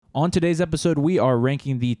On today's episode, we are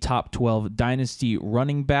ranking the top 12 Dynasty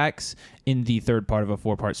running backs in the third part of a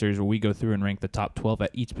four-part series where we go through and rank the top 12 at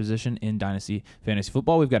each position in Dynasty Fantasy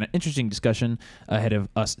Football. We've got an interesting discussion ahead of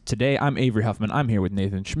us today. I'm Avery Huffman. I'm here with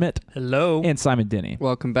Nathan Schmidt. Hello. And Simon Denny.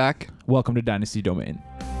 Welcome back. Welcome to Dynasty Domain.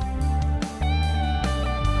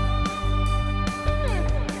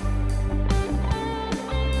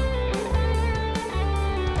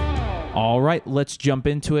 All right, let's jump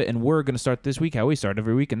into it, and we're going to start this week how we start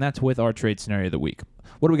every week, and that's with our trade scenario of the week.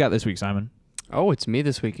 What do we got this week, Simon? Oh, it's me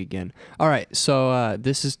this week again. All right, so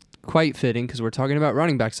this is quite fitting because we're talking about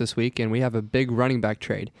running backs this week, and we have a big running back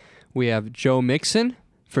trade. We have Joe Mixon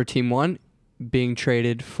for Team 1 being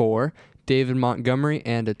traded for David Montgomery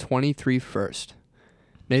and a 23 first.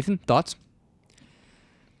 Nathan, thoughts?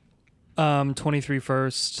 23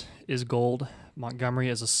 first is gold. Montgomery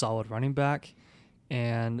is a solid running back,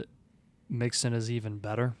 and Mixon is even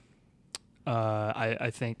better.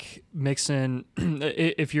 I think Mixon,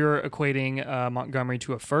 if you're equating Montgomery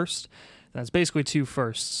to a first, that's basically 2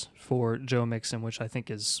 firsts for Joe Mixon, which I think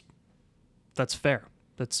that's fair.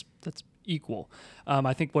 That's equal.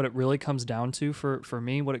 I think what it really comes down to for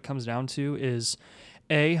me, what it comes down to is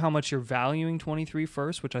A, how much you're valuing 23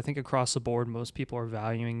 first, which I think across the board most people are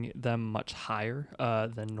valuing them much higher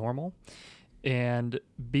than normal, and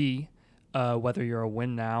B, whether you're a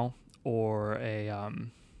win now or a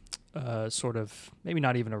sort of maybe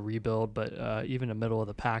not even a rebuild, but even a middle of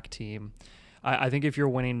the pack team. I think if you're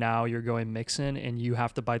winning now, you're going Mixon, and you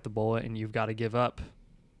have to bite the bullet, and you've got to give up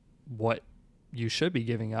what you should be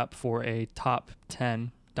giving up for a top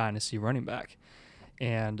 10 dynasty running back.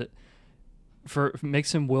 And for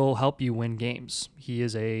Mixon will help you win games. He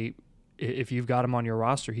is if you've got him on your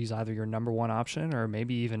roster, he's either your number 1 option or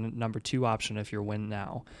maybe even number 2 option if you're win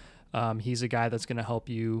now. He's a guy that's going to help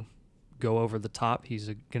you go over the top. He's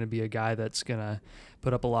going to be a guy that's going to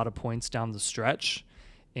put up a lot of points down the stretch,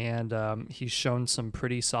 and he's shown some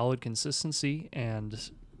pretty solid consistency,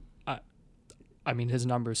 and I mean his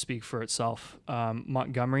numbers speak for itself.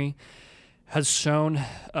 Montgomery has shown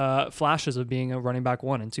flashes of being a running back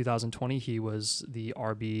 1. In 2020, he was the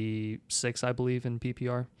RB6, I believe, in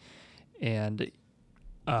PPR, and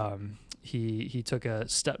He took a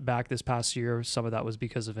step back this past year. Some of that was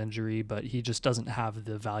because of injury, but he just doesn't have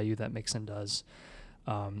the value that Mixon does.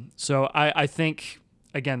 So I think,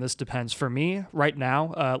 again, this depends. For me right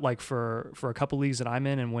now, like for a couple leagues that I'm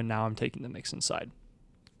in and when now I'm taking the Mixon side.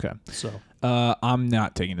 Okay. So I'm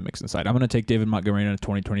not taking the Mixon side. I'm going to take David Montgomery in a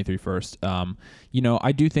 2023 first.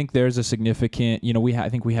 I do think there's a significant, I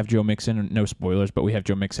think we have Joe Mixon, no spoilers, but we have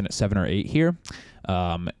Joe Mixon at 7 or 8 here.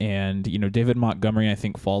 And David Montgomery, I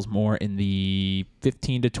think, falls more in the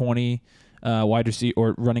 15 to 20 wide receiver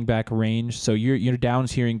or running back range. So your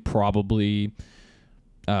downs hearing probably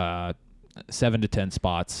 7 to 10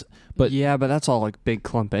 spots. But yeah, but that's all like big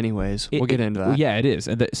clump anyways. We'll get into that. Yeah, it is.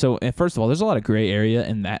 And first of all, there's a lot of gray area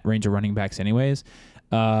in that range of running backs anyways.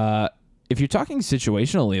 If you're talking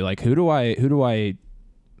situationally, like who do I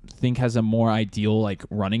think has a more ideal like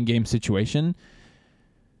running game situation?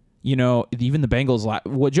 Even the Bengals,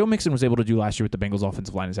 what Joe Mixon was able to do last year with the Bengals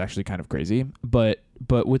offensive line is actually kind of crazy. But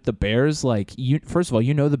with the Bears, like first of all,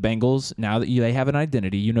 the Bengals, now that they have an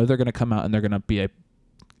identity, they're going to come out and they're going to be a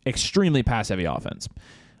extremely pass-heavy offense.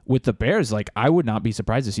 With the Bears, like I would not be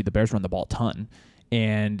surprised to see the Bears run the ball a ton.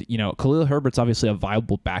 And, Khalil Herbert's obviously a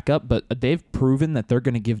viable backup, but they've proven that they're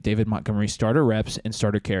going to give David Montgomery starter reps and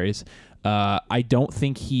starter carries. I don't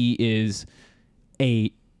think he is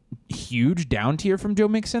a huge down tier from Joe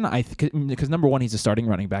Mixon. Because number 1, he's a starting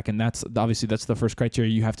running back, and that's the first criteria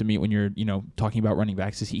you have to meet when you're, talking about running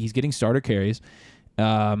backs is he's getting starter carries.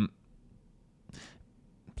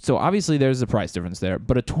 So obviously there's a price difference there,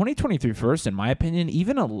 but a 2023 first, in my opinion,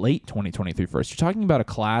 even a late 2023 first, you're talking about a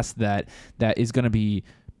class that is going to be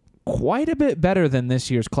quite a bit better than this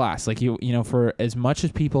year's class. Like for as much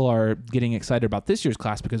as people are getting excited about this year's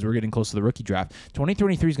class because we're getting close to the rookie draft,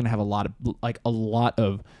 2023 is going to have a lot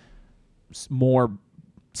of more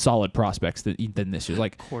solid prospects than this year.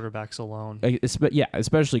 Like quarterbacks alone. Yeah,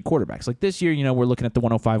 especially quarterbacks. Like this year, we're looking at the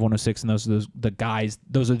 105, 106, and those are the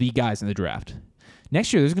guys in the draft.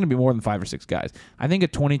 Next year, there's going to be more than 5 or 6 guys. I think a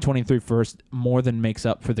 2023 first more than makes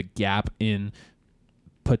up for the gap in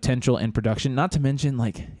potential and production. Not to mention,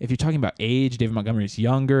 like, if you're talking about age, David Montgomery's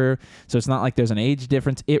younger, so it's not like there's an age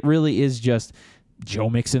difference. It really is just Joe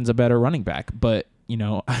Mixon's a better running back. But,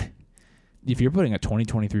 if you're putting a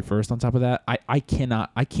 2023 first on top of that, I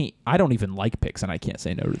don't even like picks, and I can't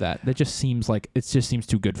say no to that. That just seems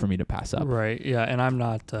too good for me to pass up. Right, yeah, and I'm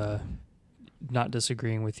not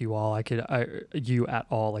disagreeing with you all. You at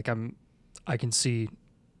all. Like I can see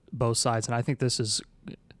both sides, and I think this is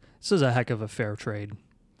this is a heck of a fair trade,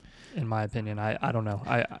 in my opinion. I don't know.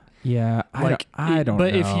 I don't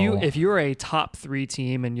but know. if you're a top 3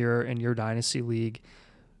 team in your dynasty league,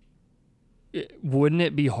 wouldn't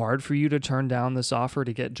it be hard for you to turn down this offer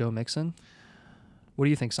to get Joe Mixon? What do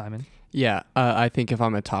you think, Simon? Yeah, I think if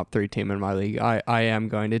I'm a top 3 team in my league, I am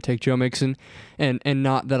going to take Joe Mixon, and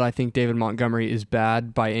not that I think David Montgomery is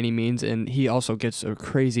bad by any means, and he also gets a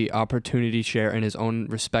crazy opportunity share in his own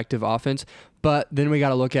respective offense, but then we got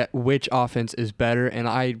to look at which offense is better, and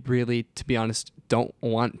I really, to be honest, don't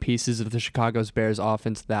want pieces of the Chicago Bears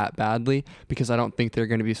offense that badly because I don't think they're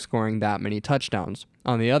going to be scoring that many touchdowns.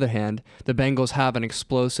 On the other hand, the Bengals have an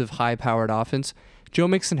explosive, high-powered offense. Joe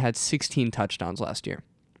Mixon had 16 touchdowns last year.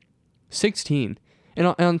 16. And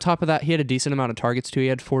on top of that, he had a decent amount of targets too. He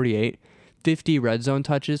had 48, 50 red zone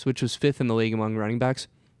touches, which was 5th in the league among running backs.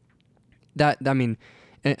 In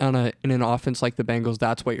an offense like the Bengals,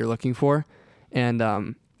 that's what you're looking for.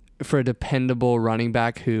 And for a dependable running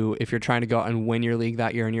back who, if you're trying to go out and win your league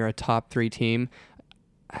that year and you're a top 3 team,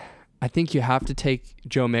 I think you have to take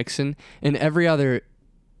Joe Mixon. In every other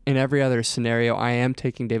scenario, I am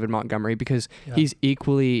taking David Montgomery because he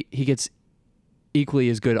gets equally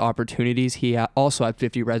as good opportunities. He also had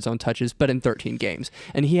 50 red zone touches, but in 13 games.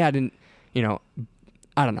 And he hadn't, I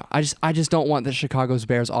don't know. I just don't want the Chicago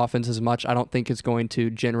Bears offense as much. I don't think it's going to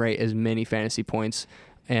generate as many fantasy points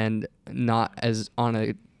and not as on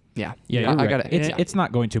a It's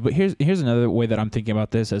not going to. But here's another way that I'm thinking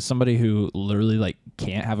about this as somebody who literally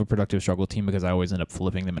can't have a productive struggle team because I always end up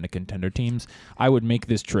flipping them into contender teams. I would make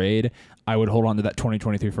this trade. I would hold on to that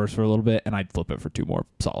 2023 first for a little bit, and I'd flip it for 2 more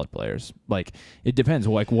solid players. It depends.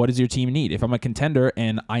 What does your team need? If I'm a contender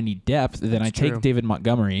and I need depth, then I take David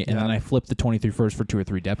Montgomery, and then I flip the 23 first for 2 or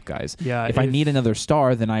 3 depth guys. Yeah. If I need another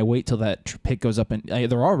star, then I wait till that pick goes up, and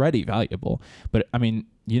they're already valuable. But I mean,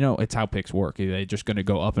 it's how picks work. They're just going to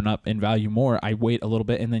go up and up in value more. I wait a little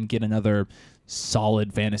bit and then get another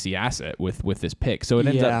solid fantasy asset with this pick. So it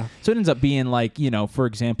ends up being for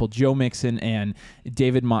example, Joe Mixon and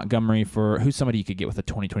David Montgomery for who's somebody you could get with a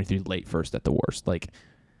 2023 late first at the worst. I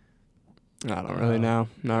don't really know.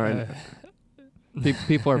 Not right.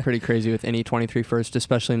 People are pretty crazy with any 23 first,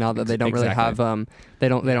 especially now that they don't really have they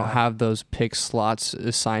don't have those pick slots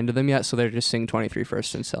assigned to them yet, so they're just seeing 23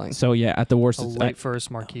 first and selling. So yeah, at the worst, a late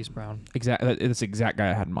first Marquise Brown. Exactly, it's the exact guy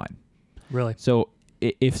I had in mind. Really? So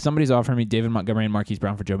if somebody's offering me David Montgomery and Marquise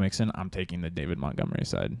Brown for Joe Mixon, I'm taking the David Montgomery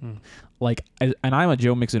side. And I'm a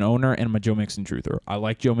Joe Mixon owner and I'm a Joe Mixon truther. I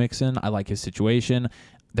like Joe Mixon. I like his situation.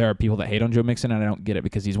 There are people that hate on Joe Mixon, and I don't get it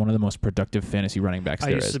because he's one of the most productive fantasy running backs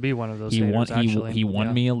there is. I used to be one of those haters, he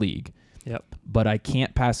won me a league. Yep. But I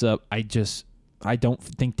can't pass up. I don't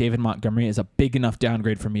think David Montgomery is a big enough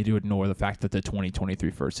downgrade for me to ignore the fact that the 2023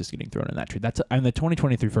 first is getting thrown in that trade. The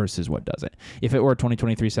 2023 first is what does it. If it were a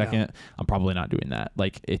 2023 second, I'm probably not doing that.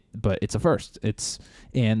 But it's a first.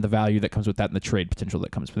 And the value that comes with that and the trade potential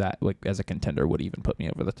that comes with that, as a contender, would even put me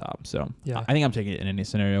over the top. So I think I'm taking it in any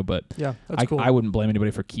scenario. But that's cool. I wouldn't blame anybody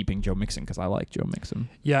for keeping Joe Mixon because I like Joe Mixon.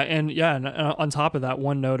 And on top of that,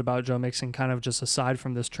 one note about Joe Mixon, kind of just aside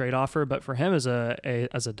from this trade offer, but for him as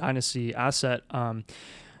a dynasty asset.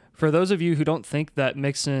 For those of you who don't think that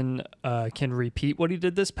Mixon can repeat what he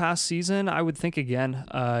did this past season, I would think again.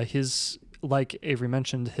 Like Avery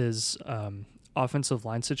mentioned, his offensive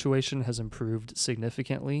line situation has improved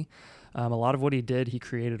significantly. A lot of what he did, he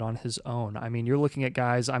created on his own. I mean, you're looking at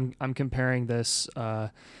guys. I'm comparing this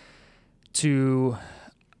to.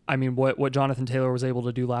 I mean, what Jonathan Taylor was able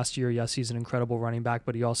to do last year, yes, he's an incredible running back,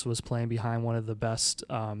 but he also was playing behind one of the best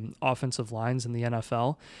offensive lines in the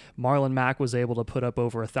NFL. Marlon Mack was able to put up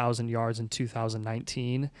over 1,000 yards in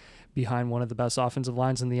 2019 behind one of the best offensive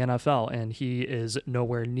lines in the NFL, and he is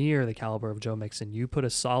nowhere near the caliber of Joe Mixon. You put a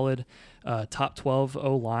solid top 12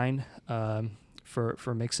 O-line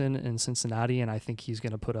for Mixon in Cincinnati, and I think he's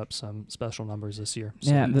going to put up some special numbers this year.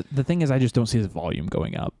 So. Yeah, the thing is I just don't see his volume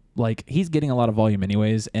going up. He's getting a lot of volume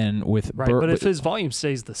anyways, and with but if his volume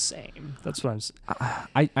stays the same, that's what I'm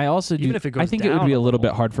saying. I also do. Even if it goes I think it would be a little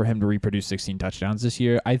bit hard for him to reproduce 16 touchdowns this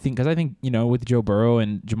year. I think with Joe Burrow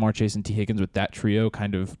and Jamar Chase and T. Higgins, with that trio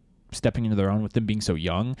kind of stepping into their own with them being so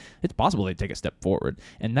young, it's possible they take a step forward,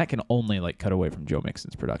 and that can only cut away from Joe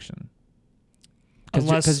Mixon's production.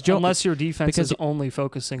 Unless your defense is only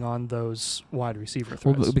focusing on those wide receiver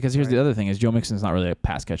threats. Well, because here's the other thing: is Joe Mixon's not really a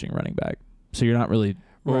pass catching running back, so you're not really.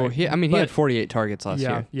 Well, he had 48 targets last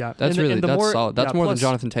year. Yeah, that's solid. That's more than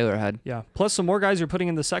Jonathan Taylor had. Yeah, plus some more guys you're putting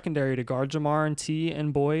in the secondary to guard Jamar and T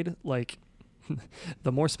and Boyd.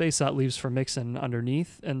 The more space that leaves for Mixon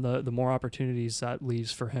underneath, and the more opportunities that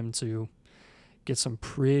leaves for him to get some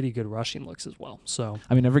pretty good rushing looks as well. So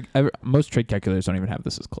I mean, most trade calculators don't even have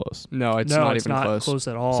this as close. No, it's not even close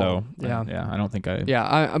at all. So yeah, I don't think I. Yeah,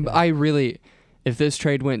 I really, if this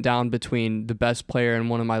trade went down between the best player in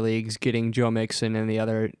one of my leagues getting Joe Mixon and the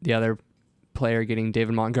other player getting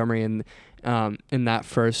David Montgomery in that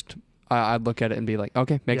first, I'd look at it and be like,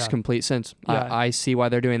 okay, makes complete sense. Yeah. I see why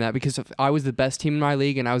they're doing that, because if I was the best team in my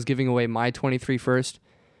league and I was giving away my 23 first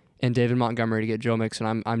and David Montgomery to get Joe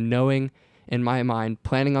Mixon, I'm knowing in my mind,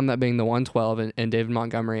 planning on that being the 112 and David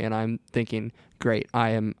Montgomery, and I'm thinking, great,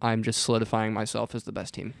 I'm just solidifying myself as the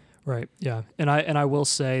best team. Right. Yeah. And I will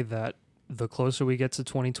say that the closer we get to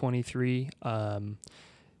 2023,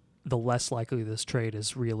 the less likely this trade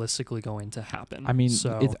is realistically going to happen. I mean,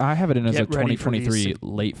 so I have it in as a get ready for 2023 these.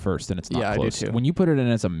 late first, and it's not Yeah, close. I do too. When you put it in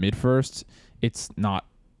as a mid first, it's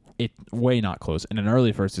way not close, and an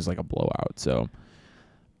early first is like a blowout. So,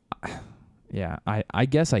 yeah, I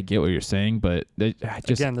guess I get what you're saying, but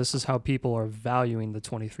again, this is how people are valuing the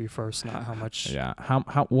 23 first, not how much. Yeah.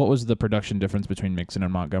 What was the production difference between Mixon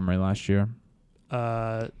and Montgomery last year?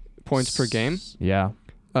 Points per game? Yeah.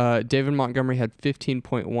 David Montgomery had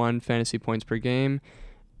 15.1 fantasy points per game,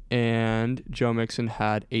 and Joe Mixon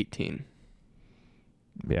had 18.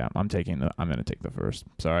 Yeah, I'm going to take the first.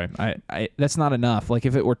 Sorry. I that's not enough. Like,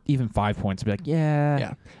 if it were even 5 points, I'd be like, yeah.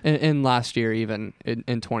 Yeah. And last year, even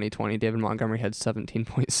in 2020, David Montgomery had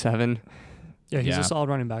 17.7. Yeah, he's a solid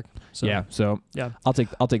running back. So. Yeah, so yeah, I'll take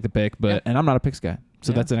the pick, and I'm not a picks guy.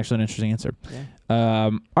 So that's actually an interesting answer. Yeah.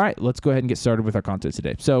 All right, let's go ahead and get started with our content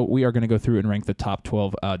today. So we are going to go through and rank the top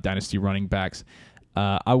 12 Dynasty running backs.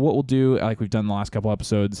 What we'll do, like we've done the last couple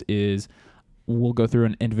episodes, is we'll go through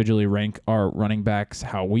and individually rank our running backs,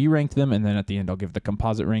 how we ranked them, and then at the end I'll give the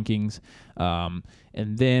composite rankings. And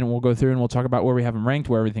then we'll go through and we'll talk about where we have them ranked,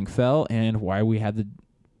 where everything fell, and why we had the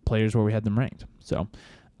players where we had them ranked. So,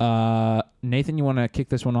 Nathan, you want to kick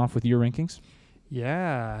this one off with your rankings?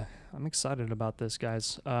 Yeah, I'm excited about this,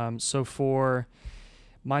 guys. So for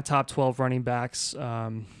my top 12 running backs,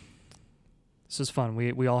 this is fun.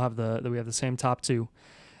 We all have the same top two.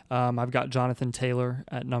 I've got Jonathan Taylor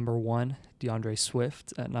at number 1, DeAndre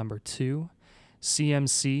Swift at number 2,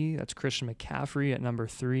 CMC, that's Christian McCaffrey at number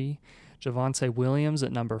 3, Javonte Williams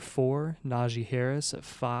at number 4, Najee Harris at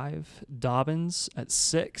 5, Dobbins at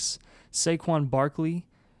 6, Saquon Barkley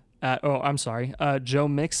Joe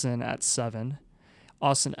Mixon at 7,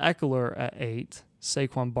 Austin Eckler at 8,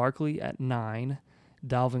 Saquon Barkley at 9,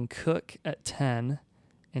 Dalvin Cook at 10,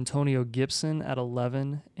 Antonio Gibson at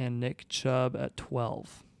 11, and Nick Chubb at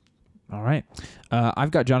 12. All right.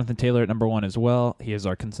 I've got Jonathan Taylor at number 1 as well. He is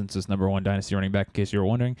our consensus number 1 Dynasty running back, in case you were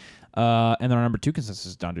wondering. And then our number 2 consensus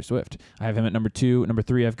is DeAndre Swift. I have him at number 2. Number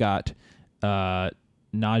 3, I've got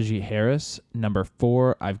Najee Harris. Number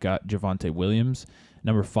 4, I've got Javonte Williams.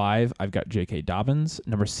 Number 5, I've got J.K. Dobbins.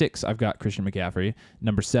 Number 6, I've got Christian McCaffrey.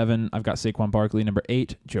 Number 7, I've got Saquon Barkley. Number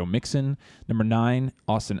 8, Joe Mixon. Number 9,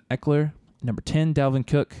 Austin Eckler. Number 10, Dalvin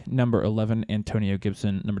Cook. Number 11, Antonio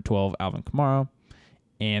Gibson. Number 12, Alvin Kamara.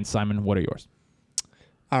 And Simon, what are yours?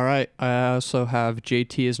 All right. I also have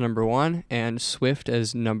JT as number 1 and Swift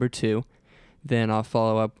as number 2. Then I'll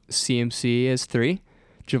follow up CMC as 3.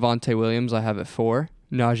 Javonte Williams I have at 4.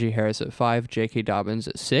 Najee Harris at 5. J.K. Dobbins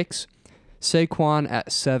at 6. Saquon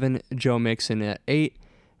at 7. Joe Mixon at 8.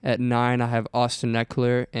 At 9, I have Austin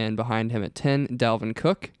Eckler, and behind him at 10, Dalvin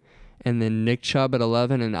Cook. And then Nick Chubb at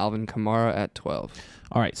 11 and Alvin Kamara at 12.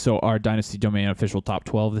 All right, so our Dynasty Domain official top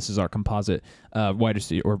 12. This is our composite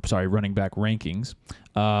running back rankings.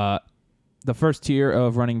 The first tier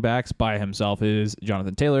of running backs by himself is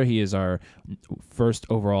Jonathan Taylor. He is our first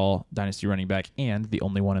overall Dynasty running back and the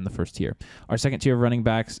only one in the first tier. Our second tier of running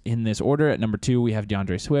backs in this order, at number 2, we have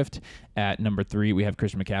DeAndre Swift. At number 3, we have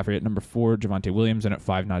Christian McCaffrey. At number 4, Javonte Williams. And at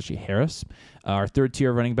 5, Najee Harris. Our third tier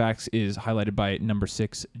of running backs is highlighted by number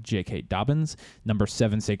 6, J.K. Dobbins. Number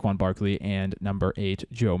 7, Saquon Barkley. And number 8,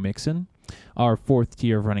 Joe Mixon. Our fourth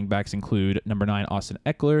tier of running backs include number 9, Austin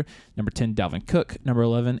Eckler, number 10, Dalvin Cook, number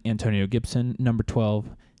 11, Antonio Gibson, number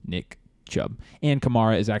 12, Nick Chubb. And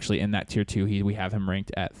Kamara is actually in that tier too. We have him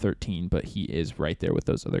ranked at 13, but he is right there with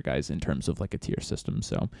those other guys in terms of like a tier system.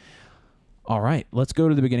 So, all right, let's go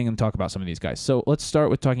to the beginning and talk about some of these guys. So let's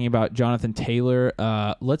start with talking about Jonathan Taylor.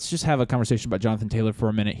 Let's just have a conversation about Jonathan Taylor for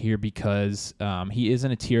a minute here because he is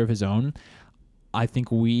in a tier of his own. I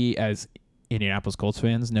think we as Indianapolis Colts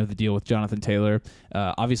fans know the deal with Jonathan Taylor.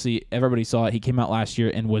 Obviously, everybody saw it. He came out last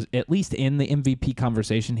year and was at least in the MVP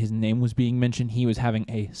conversation. His name was being mentioned. He was having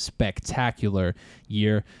a spectacular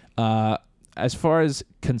year. As far as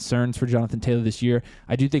concerns for Jonathan Taylor this year,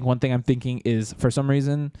 I do think one thing I'm thinking is for some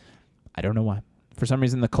reason, I don't know why, for some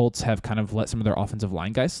reason the Colts have kind of let some of their offensive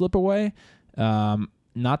line guys slip away.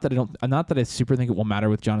 Not that I super think it will matter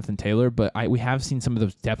with Jonathan Taylor, but we have seen some of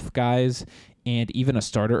those depth guys and even a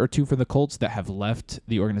starter or two for the Colts that have left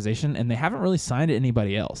the organization, and they haven't really signed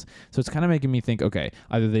anybody else. So it's kind of making me think, okay,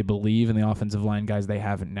 either they believe in the offensive line guys they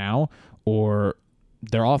have now, or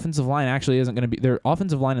their offensive line actually isn't going to be. Their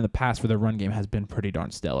offensive line in the past for their run game has been pretty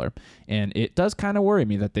darn stellar, and it does kind of worry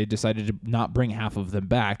me that they decided to not bring half of them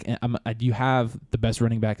back. And you have the best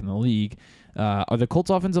running back in the league. Are the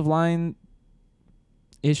Colts offensive line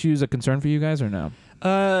issues a concern for you guys or no?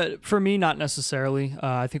 For me, not necessarily.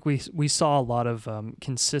 I think we saw a lot of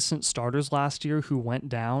consistent starters last year who went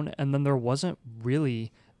down, and then there wasn't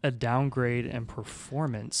really a downgrade in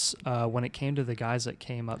performance when it came to the guys that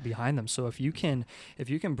came up behind them. So if you can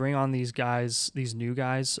bring on these guys, these new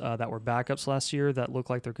guys that were backups last year that look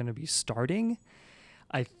like they're going to be starting,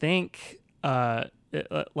 I think it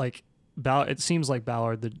seems like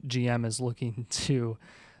Ballard, the GM, is looking to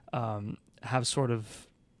have sort of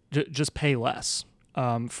just pay less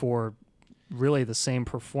for really the same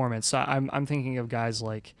performance. So I'm thinking of guys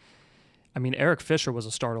like, Eric Fisher was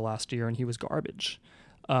a starter last year and he was garbage.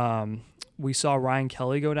 We saw Ryan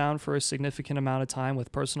Kelly go down for a significant amount of time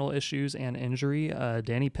with personal issues and injury.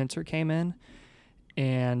 Danny Pinter came in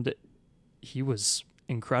and he was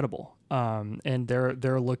incredible. And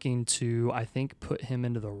they're looking to, I think, put him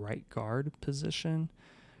into the right guard position.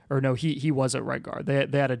 Or no, he was at right guard.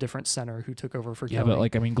 They had a different center who took over for Kelly. Yeah,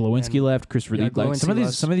 but Glowinski left, Chris Relief.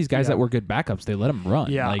 Some of these guys that were good backups, they let them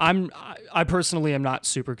run. Yeah, I personally am not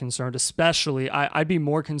super concerned. Especially, I'd be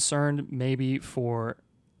more concerned maybe for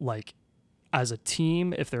as a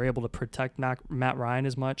team if they're able to protect Matt Ryan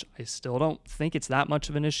as much. I still don't think it's that much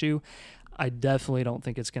of an issue. I definitely don't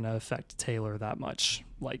think it's going to affect Taylor that much,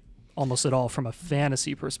 almost at all from a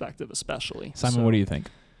fantasy perspective, especially. Simon, what do you think?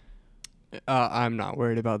 I'm not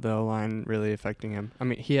worried about the line really affecting him.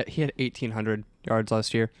 He had 1,800 yards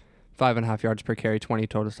last year, 5.5 yards per carry, 20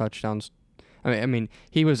 total touchdowns.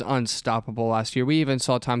 He was unstoppable last year. We even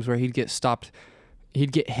saw times where he'd get stopped.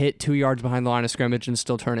 He'd get hit 2 yards behind the line of scrimmage and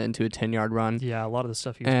still turn it into a 10-yard run. Yeah, a lot of the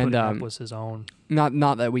stuff he was putting up was his own.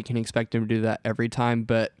 Not that we can expect him to do that every time,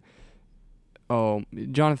 but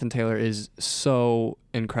Jonathan Taylor is so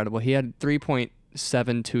incredible. He had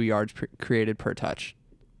 3.72 yards created per touch,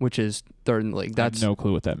 which is third in the league. I have no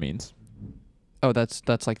clue what that means. Oh, that's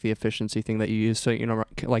like the efficiency thing that you use. So,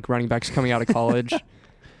 like running backs coming out of college,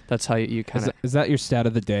 that's how you kind of... Is that your stat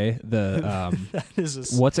of the day? That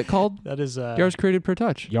is what's it called? That is... yards created per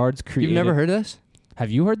touch. Yards created... You've never heard this?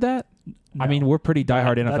 Have you heard that? No. We're pretty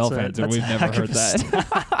diehard NFL fans, and we've never heard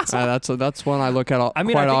that. That's one I look at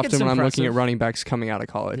quite often when I'm looking at running backs coming out of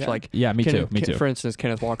college. Yeah, me too. For instance,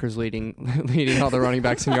 Kenneth Walker's leading all the running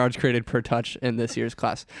backs in yards created per touch in this year's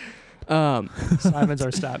class. Simon's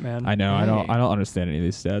our stat man. I know. Hey. I don't understand any of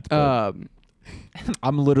these stats. But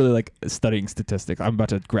I'm literally studying statistics. I'm about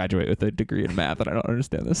to graduate with a degree in math, and I don't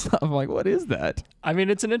understand this stuff. I'm like, what is that?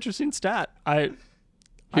 It's an interesting stat.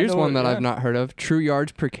 Here's one that I've not heard of. True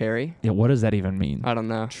yards per carry. Yeah, what does that even mean? I don't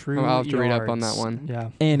know. I'll have to read up on that one. Yeah.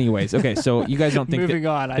 Anyways, okay, so you guys don't think Moving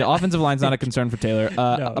on. The offensive line's not a concern for Taylor.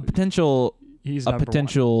 No, a potential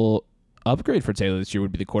one. upgrade for Taylor this year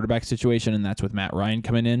would be the quarterback situation, and that's with Matt Ryan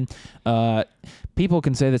coming in. People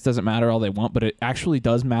can say this doesn't matter all they want, but it actually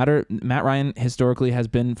does matter. Matt Ryan historically has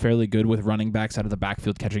been fairly good with running backs out of the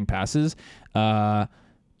backfield catching passes.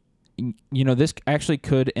 This actually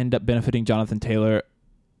could end up benefiting Jonathan Taylor.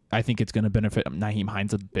 I think it's going to benefit Nyheim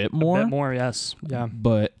Hines a bit more. A bit more, yes. Yeah.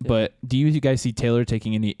 But do you guys see Taylor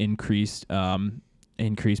taking any increased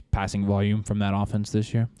passing volume from that offense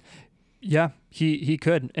this year? Yeah, he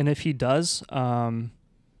could. And if he does, I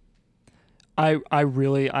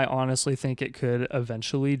honestly think it could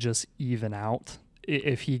eventually just even out.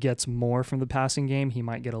 If he gets more from the passing game, he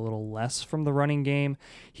might get a little less from the running game.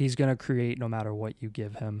 He's going to create no matter what you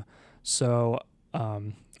give him. So,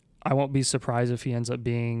 I won't be surprised if he ends up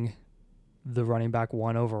being the running back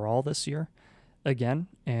 1 overall this year again.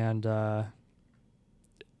 And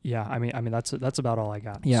that's about all I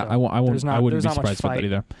got. Yeah, so I wouldn't be surprised about that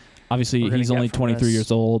either. Obviously, he's only 23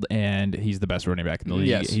 years old, and he's the best running back in the league.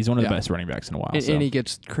 Yes. He's one of the best running backs in a while. And he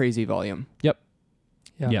gets crazy volume. Yep.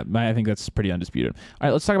 Yeah, I think that's pretty undisputed. All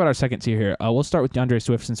right, let's talk about our second tier here. We'll start with DeAndre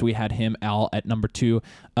Swift since we had him at number 2.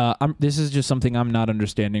 This is just something I'm not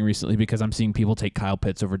understanding recently because I'm seeing people take Kyle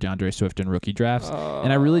Pitts over DeAndre Swift in rookie drafts,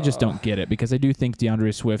 and I really just don't get it because I do think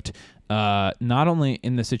DeAndre Swift, not only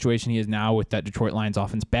in the situation he is now with that Detroit Lions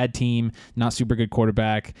offense, bad team, not super good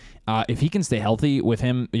quarterback, if he can stay healthy with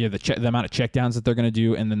him, the amount of checkdowns that they're going to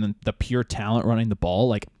do, and then the pure talent running the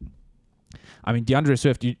ball, DeAndre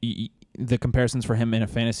Swift, the comparisons for him in a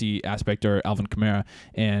fantasy aspect are Alvin Kamara,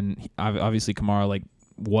 and obviously Kamara like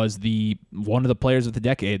was one of the players of the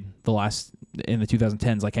decade in the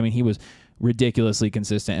 2010s. Like, I mean, he was ridiculously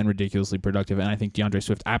consistent and ridiculously productive, and I think DeAndre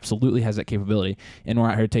Swift absolutely has that capability, and we're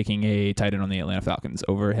out here taking a tight end on the Atlanta Falcons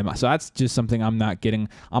over him. So that's just something I'm not getting.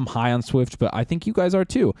 I'm high on Swift, but I think you guys are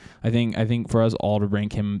too. I think for us all to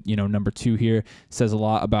rank him, number 2 here says a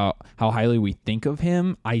lot about how highly we think of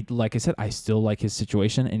him. Like I said, I still like his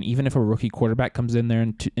situation, and even if a rookie quarterback comes in there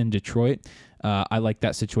in Detroit, I like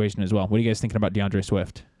that situation as well. What are you guys thinking about DeAndre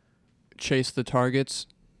Swift? Chase the targets.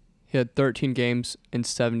 He had 13 games and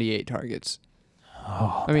 78 targets.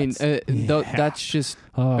 Oh, I mean, that's just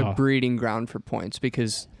a breeding ground for points,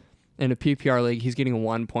 because in a PPR league, he's getting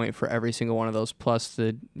 1 point for every single one of those, plus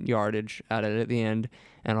the yardage added at the end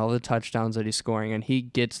and all the touchdowns that he's scoring. And he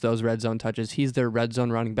gets those red zone touches. He's their red zone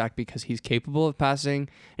running back because he's capable of passing,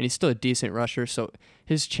 and he's still a decent rusher. So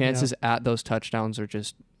his chances at those touchdowns are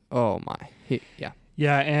just, oh my.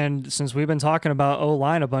 Yeah, and since we've been talking about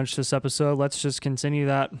O-line a bunch this episode, let's just continue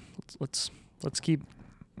that. Let's keep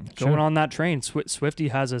going on that train. Swifty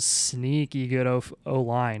has a sneaky good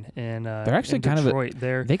O-line, and they're actually in kind Detroit.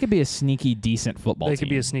 They could be a sneaky decent football team. They could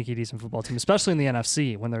be a sneaky decent football team, especially in the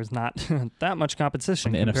NFC when there's not that much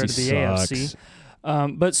competition compared to the AFC.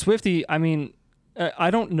 But Swifty, I mean, I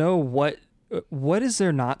don't know what is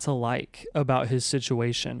there not to like about his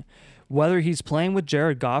situation. Whether he's playing with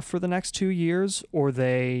Jared Goff for the next 2 years, or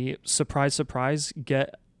they, surprise,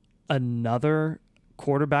 get another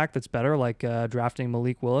quarterback that's better, like drafting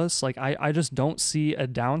Malik Willis. Like, I just don't see a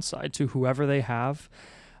downside to whoever they have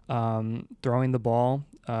throwing the ball,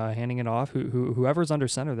 handing it off, whoever's under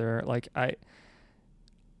center there. Like, I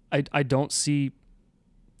don't see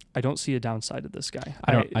a downside to this guy.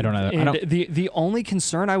 I don't either. The only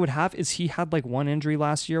concern I would have is he had like one injury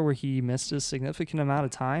last year where he missed a significant amount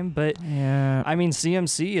of time. But yeah, I mean,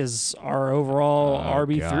 CMC is our overall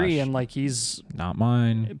RB3, and like he's not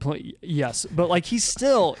mine. Yes, but like he's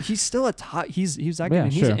still a top. He's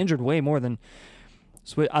injured way more than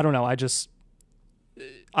Swift. I don't know.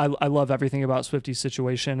 I love everything about Swifty's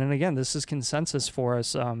situation, and again, this is consensus for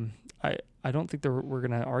us. I don't think we're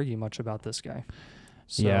gonna argue much about this guy.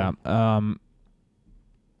 So. Yeah.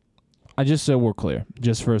 I just so we're clear,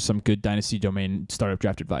 just for some good Dynasty domain startup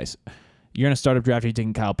draft advice. You're in a startup draft, you're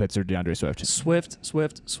taking Kyle Pitts or DeAndre Swift?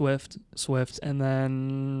 Swift, and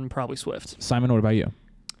then probably Swift. Simon, what about you?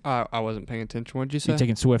 I wasn't paying attention. What did you say? You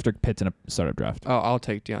taking Swift or Pitts in a startup draft? Oh, I'll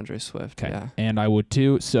take DeAndre Swift. Okay. Yeah. And I would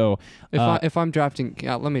too. So if I'm drafting,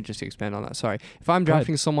 let me just expand on that. Sorry. If I'm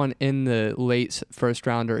drafting someone in the late first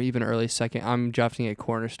round or even early second, I'm drafting a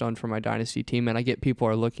cornerstone for my Dynasty team, and I get people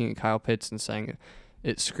are looking at Kyle Pitts and saying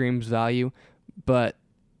it screams value, but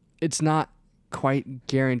it's not quite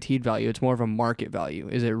guaranteed value. It's more of a market value.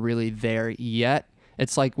 Is it really there yet?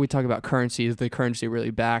 It's like we talk about currency. Is the currency really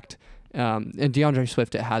backed? And DeAndre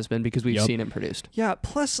Swift, it has been, because we've seen him produced. Yeah.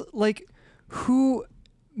 Plus, like, who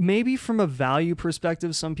maybe from a value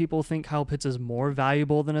perspective, some people think Kyle Pitts is more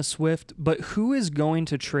valuable than a Swift, but who is going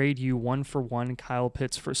to trade you 1-for-1 Kyle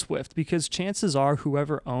Pitts for Swift? Because chances are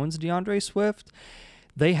whoever owns DeAndre Swift,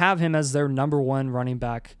 they have him as their number 1 running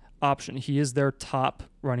back option. He is their top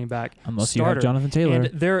running back unless starter. You have Jonathan Taylor. And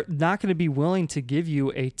they're not going to be willing to give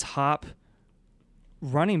you a top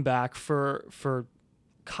running back for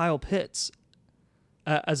Kyle Pitts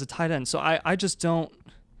as a tight end. So I just don't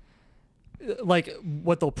like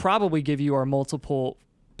what they'll probably give you are multiple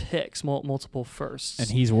picks, multiple firsts. And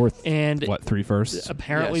he's worth 3 firsts?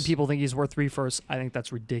 Apparently people think he's worth 3 firsts. I think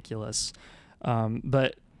that's ridiculous.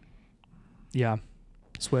 But yeah,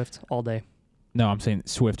 Swift all day. No, I'm saying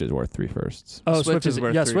Swift is worth 3 firsts. Oh, Swift is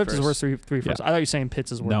worth 3 firsts. Yeah. I thought you were saying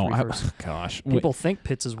Pitts is worth 3 firsts. Gosh. People think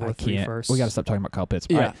Pitts is worth 3 firsts. We got to stop talking about Kyle Pitts.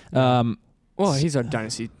 Yeah. All right. Well, he's our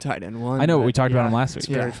Dynasty tight end 1. I know, we talked about him last week.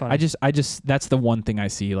 It's very funny. I just that's the one thing I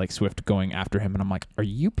see, like Swift going after him, and I'm like, are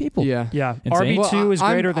you people? Yeah. insane? RB2 is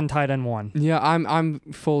greater than tight end 1. Yeah, I'm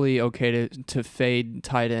fully okay to fade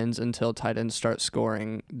tight ends until tight ends start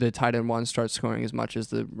scoring. The tight end 1 starts scoring as much as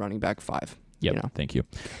the running back 5. Yep. Thank you.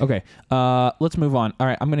 Okay. Let's move on. All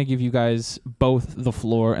right. I'm going to give you guys both the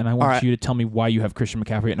floor, and I want you to tell me why you have Christian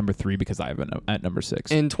McCaffrey at number 3, because I have him at number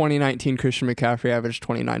 6. In 2019, Christian McCaffrey averaged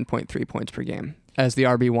 29.3 points per game as the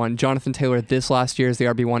RB1. Jonathan Taylor this last year as the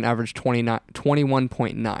RB1 averaged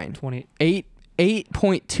 21.9.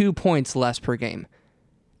 8.2 points less per game.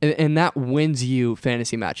 And that wins you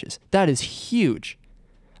fantasy matches. That is huge.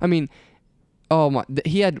 I mean,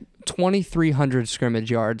 he had 2,300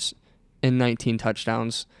 scrimmage yards and 19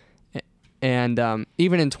 touchdowns. And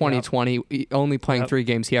even in 2020, only playing Yep. 3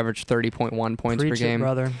 games, he averaged 30.1 points per Preach game. it,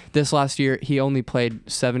 brother. This last year, he only played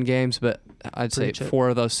 7 games, but I'd say Preach it. 4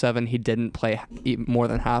 of those 7 he didn't play more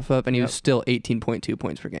than half of, and he Yep. was still 18.2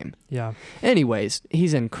 points per game. Yeah. Anyways,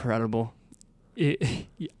 he's incredible.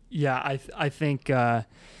 I think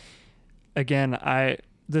again,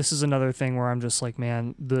 this is another thing where I'm just like,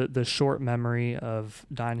 man, the short memory of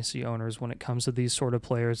dynasty owners when it comes to these sort of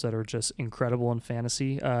players that are just incredible in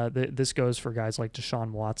fantasy. This goes for guys like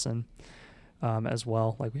Deshaun Watson as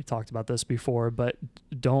well. Like we've talked about this before, but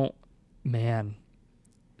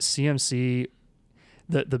CMC.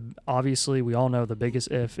 The obviously we all know the biggest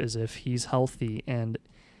if is if he's healthy,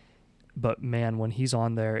 but man, when he's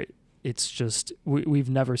on there, it's just we've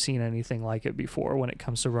never seen anything like it before when it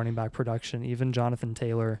comes to running back production. Even Jonathan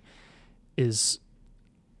Taylor is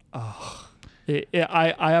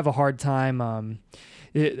I have a hard time.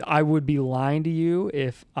 I would be lying to you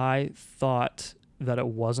if I thought that it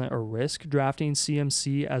wasn't a risk drafting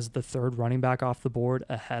CMC as the 3rd running back off the board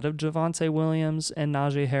ahead of Javonte Williams and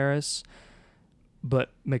Najee Harris.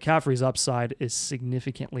 But McCaffrey's upside is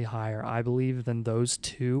significantly higher, I believe, than those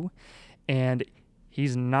two. And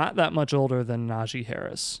he's not that much older than Najee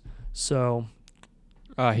Harris. So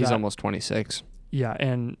He's almost 26. yeah,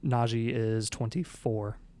 and Najee is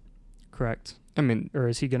 24. Correct. I mean, Or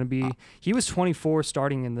is he going to be he was 24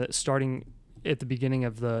 starting at the beginning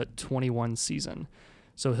of the 21 season.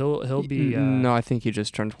 So he'll be no, I think he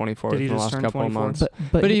just turned 24 Did he in the just last turn couple 24? of months.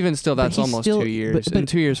 But even still, that's he's almost still- 2 years. but- And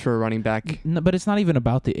 2 years for a running back. No, but it's not even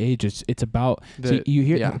about the age. It's about so you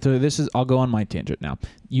hear. yeah. So this is. I'll go on my tangent now.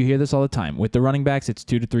 You hear this all the time with the running backs. It's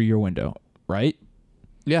 2 to 3 year window, right?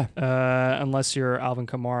 Yeah. unless you're Alvin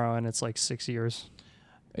Kamara and it's like 6 years.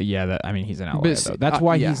 Yeah, he's an outlier. But, Though.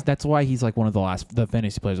 That's why he's like one of the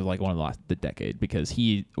fantasy players of like one of the decade, because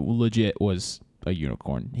he legit was a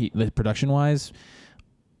unicorn. The production wise,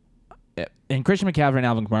 and Christian McCaffrey and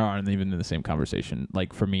Alvin Kamara aren't even in the same conversation.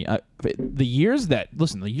 Like for me, the years that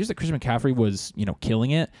Christian McCaffrey was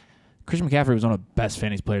killing it, Christian McCaffrey was one of the best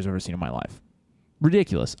fantasy players I've ever seen in my life.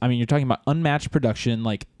 Ridiculous. I mean, you're talking about unmatched production,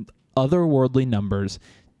 like otherworldly numbers,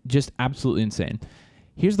 just absolutely insane.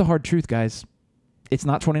 Here's the hard truth, guys. It's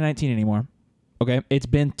not 2019 anymore. Okay, it's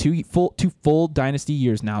been two full dynasty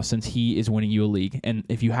years now since he is winning you a league. And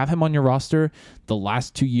if you have him on your roster the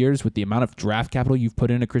last 2 years with the amount of draft capital you've put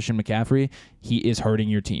into Christian McCaffrey, he is hurting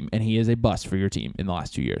your team, and he is a bust for your team in the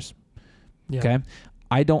last 2 years. Yeah. Okay,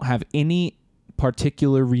 I don't have any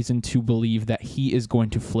particular reason to believe that he is going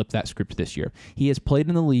to flip that script this year. He has played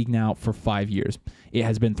in the league now for 5 years. It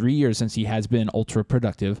has been 3 years since he has been ultra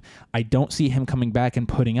productive. I don't see him coming back and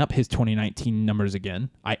putting up his 2019 numbers again.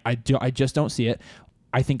 I just don't see it.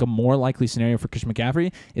 I think a more likely scenario for Christian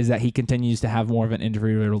McCaffrey is that he continues to have more of an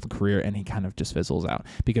injury-riddled career and he kind of just fizzles out.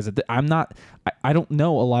 Because I don't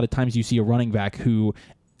know a lot of times you see a running back who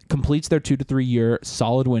completes their 2 to 3 year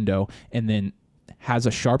solid window and then has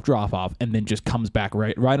a sharp drop off and then just comes back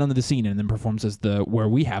right onto the scene and then performs as where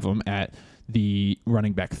we have him at the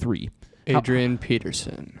running back 3. Adrian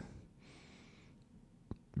Peterson.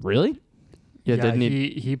 Really? Yeah, Yeah, didn't he?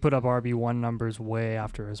 he put up RB1 numbers way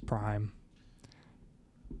after his prime.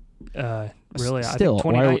 Really, Still, I think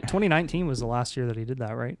why are we- 2019 was the last year that he did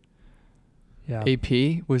that, right? Yeah.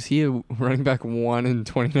 AP? Was he a running back 1 in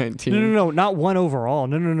 2019? No, not one overall.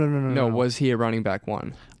 No. No, was he a running back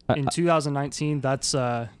 1? In 2019, that's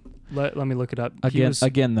let me look it up.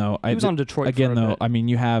 Again, though, he was on Detroit again, for a though. bit. I mean,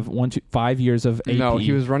 you have 5 years of AP. No,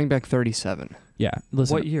 he was running back 37 Yeah,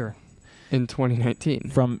 listen. What year? in 2019.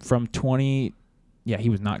 From 20, yeah, he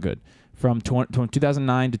was not good. From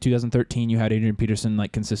 2009 to 2013, you had Adrian Peterson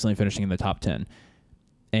like consistently finishing in the top 10,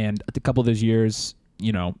 and a couple of those years,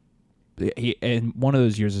 and one of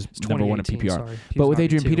those years is number 1 in 2018, PPR. sorry. He But was with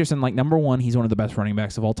Adrian RB2. Peterson, like number 1, he's one of the best running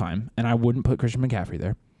backs of all time, and I wouldn't put Christian McCaffrey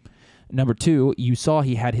there. Number 2, you saw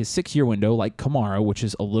he had his 6-year window like Kamara, which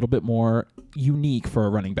is a little bit more unique for a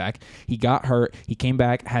running back. He got hurt, he came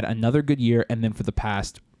back, had another good year, and then for the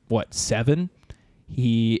past 7,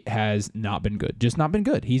 he has not been good. Just not been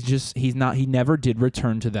good. He never did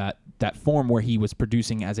return to that form where he was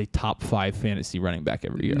producing as a top 5 fantasy running back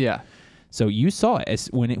every year. Yeah. So you saw it as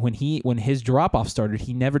when his drop off started,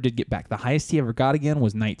 he never did get back. The highest he ever got again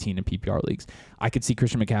was 19 in PPR leagues. I could see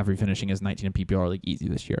Christian McCaffrey finishing as 19 in PPR league easy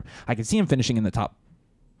this year. I could see him finishing in the top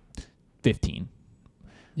 15.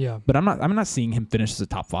 Yeah. But I'm not seeing him finish as a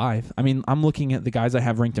top 5. I mean, I'm looking at the guys I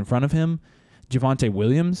have ranked in front of him. Javonte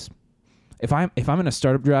Williams. If I'm in a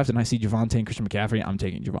startup draft and I see Javonte and Christian McCaffrey, I'm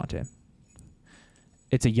taking Javonte.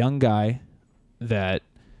 It's a young guy that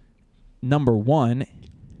number 1.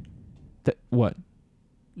 What?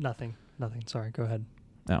 Nothing. Sorry, go ahead.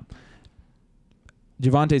 No.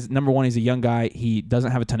 Javonte's number one. He's a young guy. He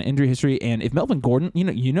doesn't have a ton of injury history. And if Melvin Gordon,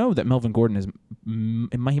 you know that Melvin Gordon is,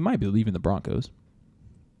 he might be leaving the Broncos.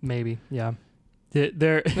 Maybe, yeah.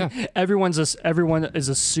 Everyone is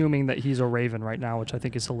assuming that he's a Raven right now, which I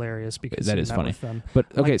think is hilarious because that he is met funny. with them. But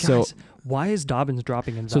okay, like, guys, why is Dobbins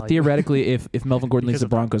dropping in value? So theoretically, if Melvin Gordon leaves Because the of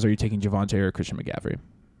Broncos, are you taking Javonte or Christian McCaffrey?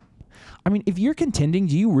 I mean, if you're contending,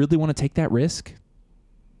 do you really want to take that risk?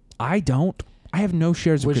 I don't. I have no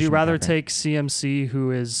shares of Would Christian you rather McCaffrey. take CMC,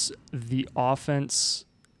 who is the offense?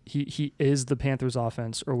 He is the Panthers'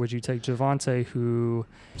 offense, or would you take Javonte, who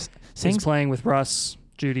is playing with Russ,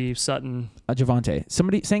 Judy, Sutton? Javonte.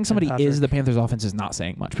 Saying somebody Patrick. is the Panthers' offense is not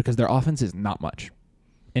saying much because their offense is not much,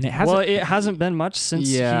 and it hasn't. Well, it hasn't been much since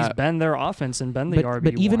he's been their offense and been the RB1.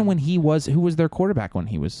 But even when he was, who was their quarterback when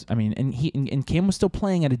he was? I mean, and Cam was still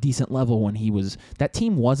playing at a decent level when he was. That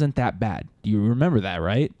team wasn't that bad. Do you remember that,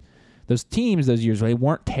 right? Those teams those years, they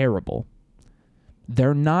weren't terrible.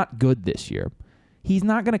 They're not good this year. He's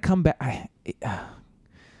not going to come back.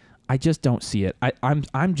 I just don't see it.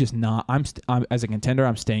 I'm just not. I'm as a contender,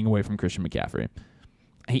 I'm staying away from Christian McCaffrey.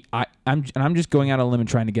 I'm just going out on a limb and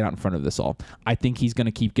trying to get out in front of this all. I think he's going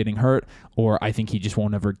to keep getting hurt, or I think he just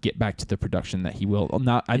won't ever get back to the production that he will.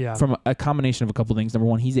 From a combination of a couple things. Number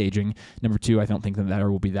one, he's aging. Number two, I don't think that there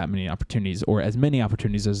will be that many opportunities, or as many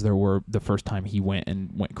opportunities as there were the first time he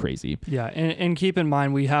went crazy. Yeah, and keep in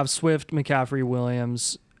mind we have Swift, McCaffrey,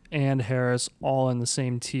 Williams, and Harris all in the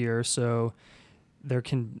same tier, so there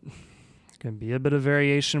can be a bit of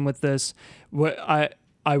variation with this. What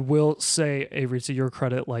I will say, Avery, to your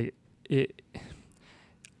credit,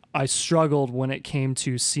 I struggled when it came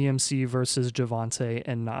to CMC versus Javonte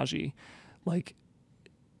and Najee.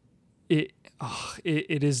 It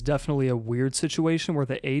is definitely a weird situation where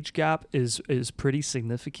the age gap is pretty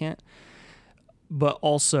significant, but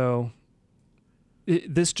also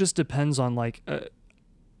this just depends on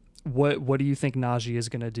what do you think Najee is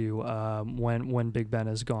going to do when Big Ben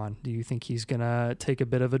is gone? Do you think he's going to take a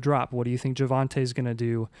bit of a drop? What do you think Javonte is going to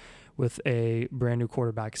do with a brand new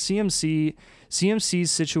quarterback?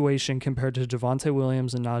 CMC's situation compared to Javonte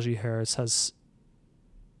Williams and Najee Harris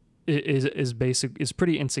is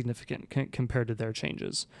pretty insignificant compared to their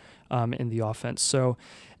changes in the offense. So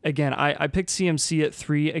again, I picked CMC at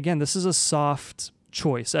 3. Again, this is a soft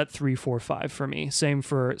choice at 3, 4, 5 for me. Same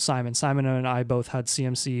for Simon. Simon and I both had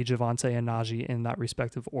CMC, Javonte, and Najee in that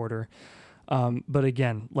respective order. But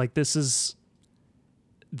again, this is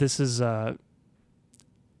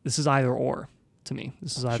either or to me.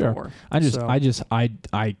 This is either or.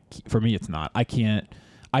 For me, it's not. I can't.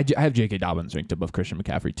 I have J.K. Dobbins ranked above Christian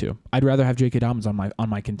McCaffrey too. I'd rather have J.K. Dobbins on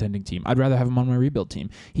my contending team. I'd rather have him on my rebuild team.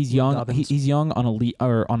 He's young. He's young on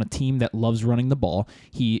on a team that loves running the ball.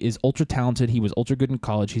 He is ultra talented. He was ultra good in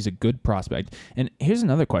college. He's a good prospect. And here's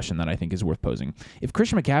another question that I think is worth posing: if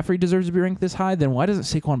Christian McCaffrey deserves to be ranked this high, then why doesn't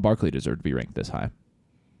Saquon Barkley deserve to be ranked this high?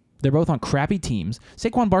 They're both on crappy teams.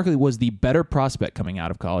 Saquon Barkley was the better prospect coming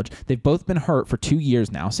out of college. They've both been hurt for 2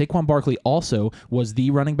 years now. Saquon Barkley also was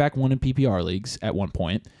the running back 1 in PPR leagues at one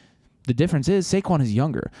point. The difference is Saquon is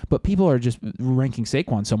younger, but people are just ranking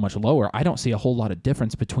Saquon so much lower. I don't see a whole lot of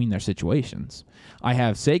difference between their situations. I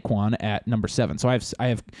have Saquon at number 7. So I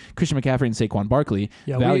have Christian McCaffrey and Saquon Barkley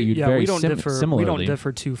valued very similarly. We don't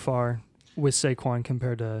differ too far with Saquon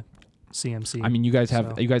compared to CMC. I mean, you guys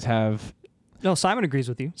have. No, Simon agrees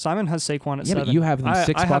with you. Simon has Saquon at 7. But you have them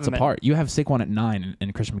 6 spots apart. You have Saquon at 9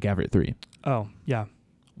 and Christian McCaffrey at 3. Oh, yeah.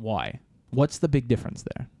 Why? What's the big difference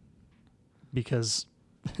there? Because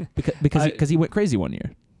he went crazy one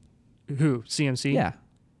year. Who? CMC? Yeah.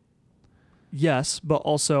 Yes, but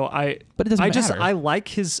also But it doesn't matter. I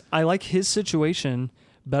like his situation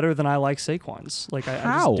better than I like Saquon's.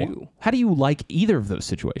 How? I just do. How do you like either of those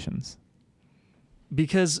situations?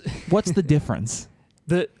 Because what's the difference?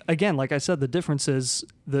 Again, like I said, the difference is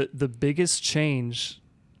the biggest change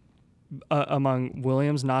among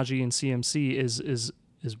Williams, Najee, and CMC is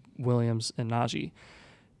Williams and Najee.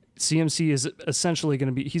 CMC is essentially going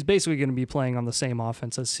to be, he's basically going to be playing on the same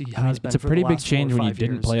offense as he has been. It's a for pretty the big last change 4 or when you 5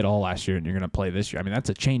 didn't years. play at all last year and you're going to play this year. I mean, that's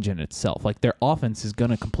a change in itself. Their offense is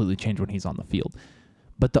going to completely change when he's on the field.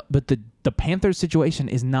 But the Panthers situation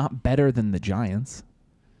is not better than the Giants.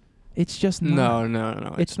 It's just not.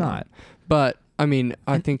 No. It's not. But I mean,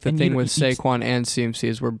 I think the thing with Saquon and CMC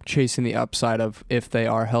is we're chasing the upside of if they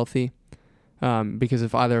are healthy. Because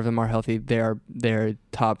if either of them are healthy, they're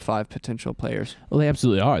top 5 potential players. Well, they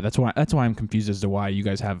absolutely are. That's why I'm confused as to why you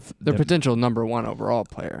guys have the potential number 1 overall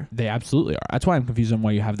player. They absolutely are. That's why I'm confused on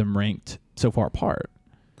why you have them ranked so far apart.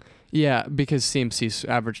 Yeah, because CMC's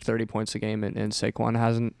averaged 30 points a game and Saquon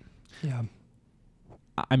hasn't. Yeah.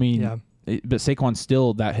 I mean, But Saquon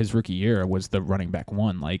still, that his rookie year was the running back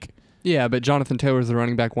 1. Like, Yeah, but Jonathan Taylor's the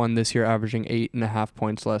running back 1 this year, averaging 8.5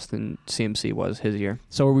 points less than CMC was his year.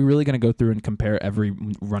 so are we really going to go through and compare every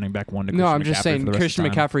running back 1 to No, Christian I'm just McCaffrey saying for the rest Christian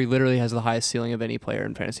of the time? McCaffrey literally has the highest ceiling of any player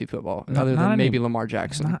in fantasy football, Not- other not than any- maybe Lamar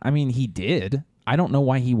Jackson. I mean, he did. I don't know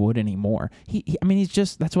why he would anymore. I mean, he's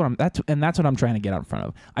just that's what I'm trying to get out in front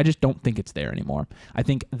of. I just don't think it's there anymore. I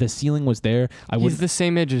think the ceiling was there. He's the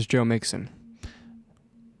same age as Joe Mixon.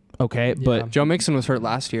 Okay, Yeah. but Joe Mixon was hurt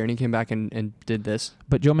last year, and he came back and did this.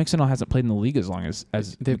 Joe Mixon hasn't played in the league as long as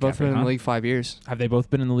They've both McCaffrey, been in huh? the league 5 years. Have they both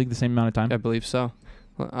been in the league the same amount of time? I believe so.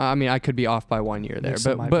 Well, I mean, I could be off by 1 year there,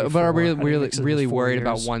 Mixon might but be are we 4. I think really Mixon was really 4 worried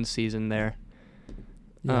about years. 1 season there?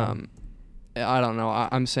 Yeah. I don't know.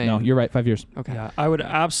 I'm saying No, you're right. 5 years. okay. Yeah, I would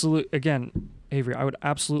Avery, I would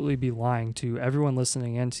absolutely be lying to everyone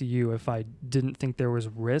listening and to you if I didn't think there was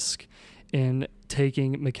risk in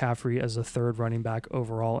taking McCaffrey as a 3rd running back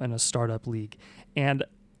overall in a startup league. And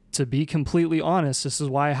to be completely honest, this is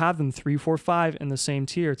why I have them 3, 4, 5 in the same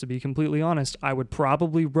tier. To be completely honest, I would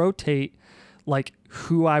probably rotate like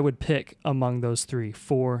who I would pick among those 3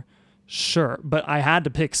 for sure. But I had to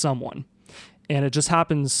pick someone. And it just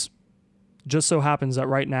so happens that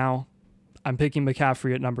right now I'm picking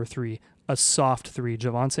McCaffrey at number 3, a soft 3.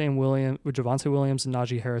 Javonte Williams and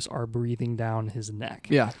Najee Harris are breathing down his neck.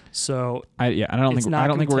 Yeah. So I don't It's think not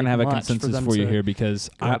we're gonna gonna have a take much for consensus them for you to here because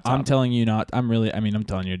go up I'm top. telling you not. I'm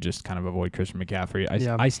telling you just kind of avoid Christian McCaffrey.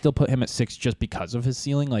 Yeah. I still put him at 6 just because of his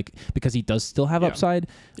ceiling, like because he does still have Yeah. upside.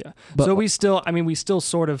 yeah. But So we still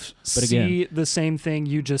sort of But again- see the same thing.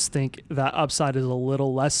 You just think that upside is a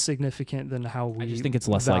little less significant than how we I just think it's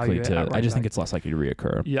less value likely it to. at I running just think back. it's less likely to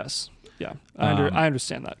reoccur. Yes. Yeah. Um, I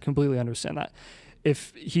understand that. Completely understand that.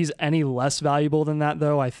 If he's any less valuable than that,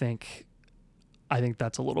 though, I think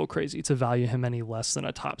that's a little crazy to value him any less than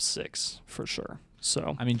a top 6 for sure.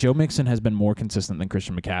 So I mean, Joe Mixon has been more consistent than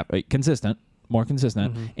Christian McCaffrey. More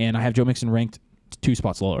consistent, Mhm. and I have Joe Mixon ranked 2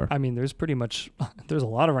 spots lower. I mean, there's a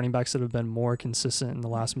lot of running backs that have been more consistent in the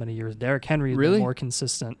last many years. Derrick Henry has Really? been more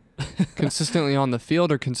consistent. Consistently on the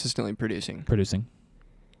field or consistently producing? Producing.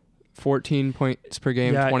 14 points per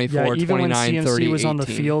game, 24, even 29, when 30, CMC was on the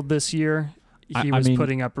 18. field this year, I he was mean-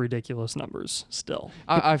 putting up ridiculous numbers still.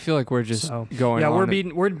 I feel like we're just So, going yeah,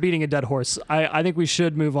 on. we're beating a dead horse. I think we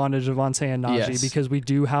should move on to Javonte and Najee Yes. because we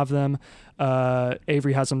do have them.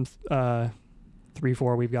 Avery has them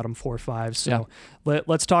 3-4. We've got them 4-5. So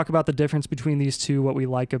let's talk about the difference between these two, what we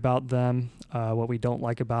like about them, what we don't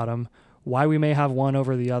like about them, why we may have one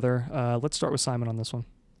over the other. Let's start with Simon on this one.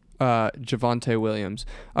 Javonte Williams.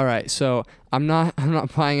 All right, so I'm not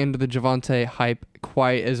buying into the Javonte hype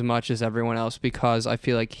quite as much as everyone else because I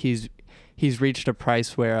feel like he's reached a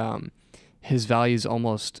price where his value is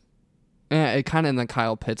almost kind of in the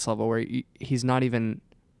Kyle Pitts level where he's not even.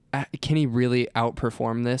 Can he really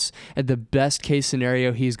outperform this? At the best case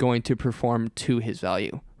scenario, he's going to perform to his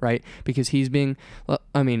value, right? Because he's being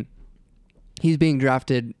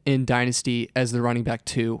drafted in Dynasty as the running back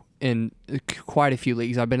 2 in quite a few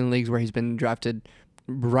leagues. I've been in leagues where he's been drafted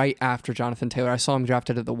right after Jonathan Taylor. I saw him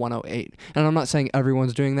drafted at the 108. And I'm not saying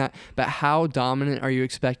everyone's doing that, but how dominant are you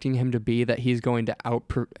expecting him to be that he's going to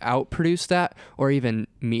outproduce that or even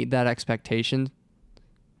meet that expectation?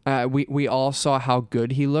 We all saw how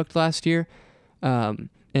good he looked last year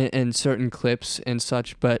in certain clips and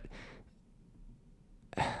such, but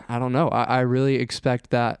I don't know. I really expect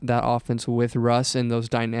that offense with Russ and those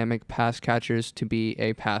dynamic pass catchers to be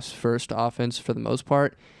a pass-first offense for the most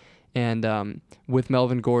part. And with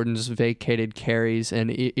Melvin Gordon's vacated carries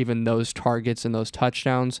and even those targets and those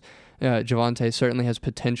touchdowns, Javonte certainly has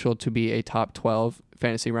potential to be a top 12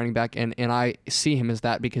 fantasy running back. And I see him as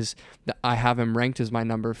that because I have him ranked as my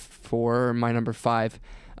number 4 or my number 5.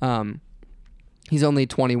 He's only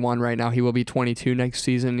 21 right now. He will be 22 next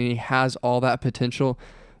season, and he has all that potential.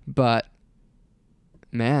 But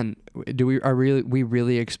man, are we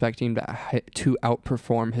really expecting him to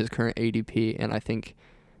outperform his current ADP? And I think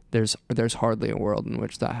there's hardly a world in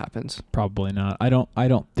which that happens. Probably not. I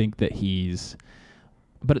don't think that he's.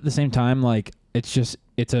 But at the same time, like it's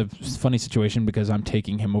a funny situation because I'm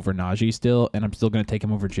taking him over Najee still, and I'm still going to take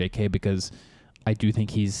him over JK because I do think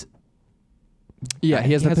he's. Yeah,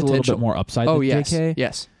 he has the potential. A little bit more upside than JK.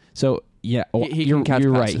 Yes. So yeah, He you're can catch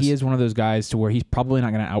right. passes. He is one of those guys to where he's probably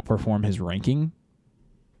not going to outperform his ranking.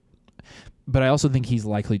 But I also think he's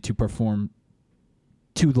likely to perform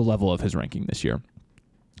to the level of his ranking this year.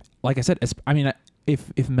 Like I said,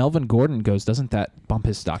 if Melvin Gordon goes, doesn't that bump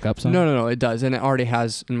his stock up some? No, it does, and it already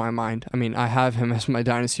has in my mind. I mean, I have him as my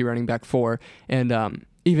dynasty running back 4, and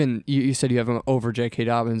even you said you have him over J.K.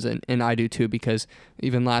 Dobbins, and I do too, because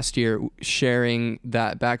even last year, sharing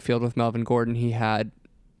that backfield with Melvin Gordon, he had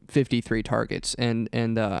 53 targets, and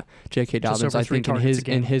J.K. Dobbins, I think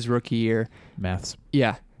in his rookie year, maths.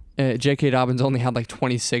 Yeah. J.K. Dobbins only had like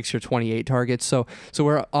 26 or 28 targets, so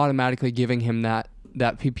we're automatically giving him that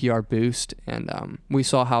PPR boost, and we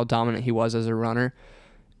saw how dominant he was as a runner,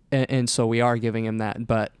 and so we are giving him that,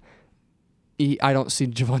 but I don't see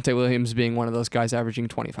Javonte Williams being one of those guys averaging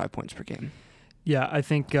 25 points per game. Yeah, I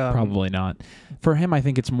think probably not. For him, I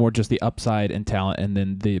think it's more just the upside and talent, and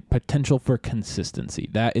then the potential for consistency.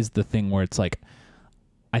 That is the thing where it's like,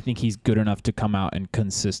 I think he's good enough to come out and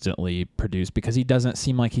consistently produce, because he doesn't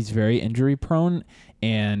seem like he's very injury prone.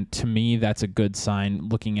 And to me, that's a good sign,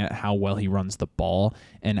 looking at how well he runs the ball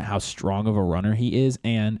and how strong of a runner he is.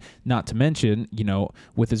 And not to mention,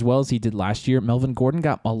 with as well as he did last year, Melvin Gordon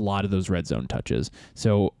got a lot of those red zone touches.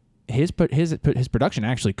 So his production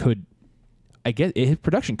actually could, I guess, his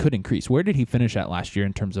production could increase. Where did he finish at last year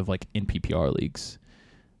in terms of like in PPR leagues?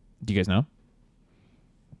 Do you guys know?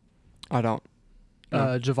 I don't.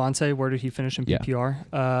 Javonte, where did he finish in PPR?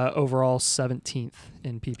 Overall 17th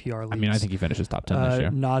in PPR leagues. I mean, I think he finishes top 10 this year.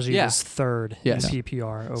 Najee was third in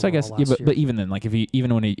PPR overall. So I guess, but even then, like if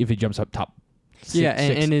he jumps up top,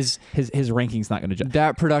 and his ranking's not going to jump.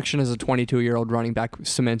 That production as a 22-year-old running back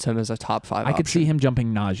cements him as a top 5 I could see him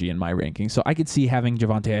jumping Najee in my ranking, so I could see having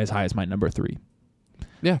Javonte as high as my number 3.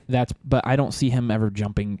 Yeah, but I don't see him ever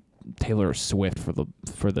jumping Taylor Swift for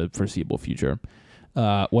the foreseeable future.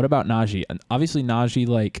 What about Najee? And obviously Najee,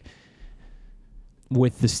 like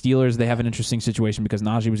with the Steelers, they have an interesting situation because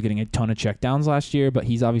Najee was getting a ton of checkdowns last year, but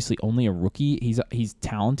he's obviously only a rookie. He's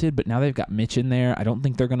talented, but now they've got Mitch in there. I don't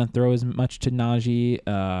think they're going to throw as much to Najee.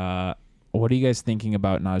 What are you guys thinking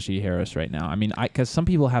about Najee Harris right now? I mean, because some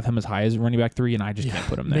people have him as high as running back 3, and I just can't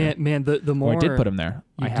put him there. Man, the more I did put him there.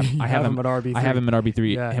 I have him at RB3. I have him at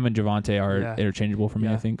RB3. Yeah. Him and Javonte are interchangeable for me.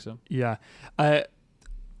 I think so. Yeah,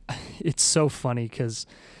 it's so funny because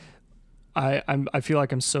I feel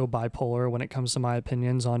like I'm so bipolar when it comes to my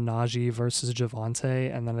opinions on Najee versus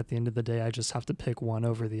Javonte, and then at the end of the day, I just have to pick one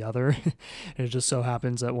over the other. And it just so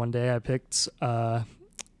happens that one day I picked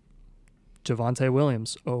Javonte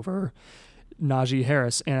Williams over Najee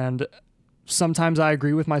Harris, and sometimes I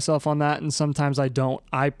agree with myself on that, and sometimes I don't.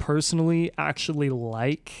 I personally actually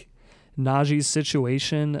like Najee's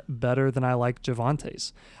situation better than I like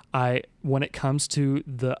Javonte's. When it comes to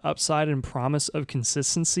the upside and promise of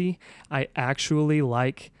consistency, I actually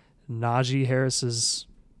like Najee Harris's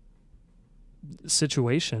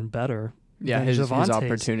situation better. Yeah, his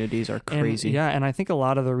opportunities are crazy. And I think a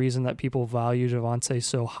lot of the reason that people value Javonte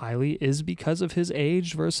so highly is because of his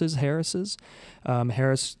age versus Harris's.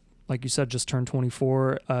 Harris, like you said, just turned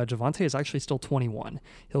 24. Javonte is actually still 21.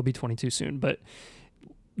 He'll be 22 soon. But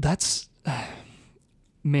that's,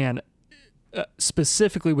 man...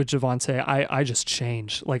 specifically with Javonte, I just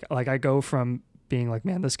change. Like I go from being like,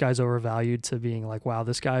 man, this guy's overvalued, to being like, wow,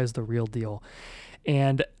 this guy is the real deal.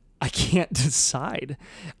 And I can't decide.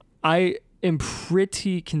 I am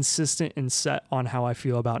pretty consistent and set on how I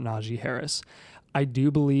feel about Najee Harris. I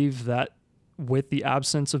do believe that with the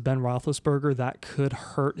absence of Ben Roethlisberger, that could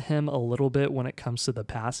hurt him a little bit when it comes to the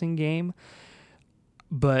passing game.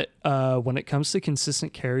 But when it comes to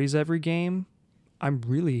consistent carries every game, I'm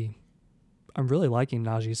really liking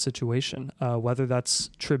Najee's situation, whether that's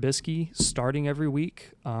Trubisky starting every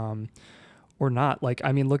week or not. Like,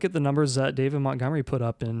 I mean, look at the numbers that David Montgomery put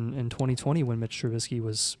up in 2020 when Mitch Trubisky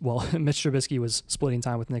was splitting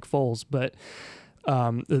time with Nick Foles. But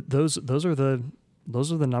those are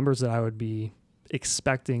the numbers that I would be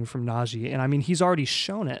expecting from Najee. And I mean, he's already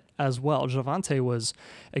shown it as well. Javonte was,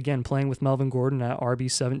 again, playing with Melvin Gordon at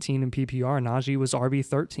RB17 in PPR. Najee was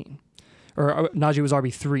RB13. Or Najee was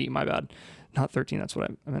RB3, my bad. Not 13, that's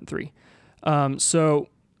what I meant, 3. So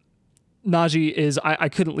Najee is, I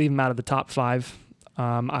couldn't leave him out of the top 5.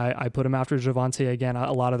 I put him after Javonte again.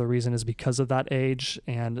 A lot of the reason is because of that age.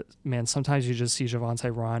 And, man, sometimes you just see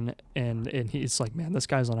Javonte run, and he's like, man, this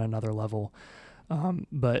guy's on another level.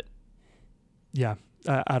 But, yeah,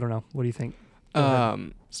 I don't know. What do you think?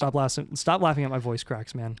 Stop laughing at my voice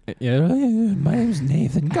cracks, man. Yeah, my name's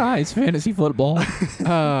Nathan. Guys, fantasy football.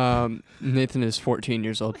 Nathan is 14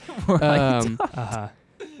 years old. Right.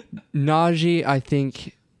 Najee,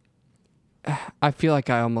 I feel like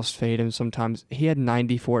I almost fade him sometimes. He had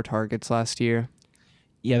 94 targets last year.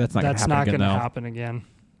 Yeah, that's not going to happen again.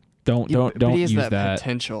 Don't he has use that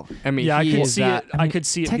potential. I mean, yeah, I could see it. I could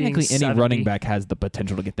see it. Technically, being any 70. running back has the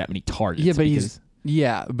potential to get that many targets. Yeah, but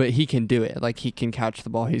Yeah, but he can do it. Like, he can catch the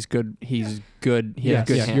ball. He's good. He's good. He has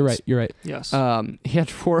good hands. You're right. Yes. He had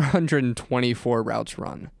 424 routes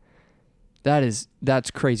run.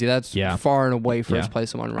 That's crazy. That's far and away first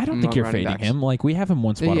place among I don't think you're fading him. Like, we have him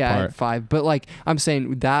one spot apart. At 5. But, like, I'm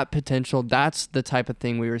saying that potential, that's the type of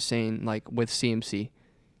thing we were saying, like, with CMC.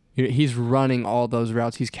 He's running all those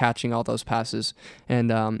routes. He's catching all those passes.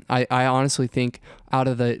 And I honestly think out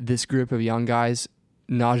of this group of young guys,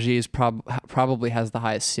 Najee is probably has the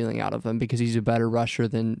highest ceiling out of them because he's a better rusher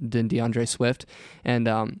than DeAndre Swift. And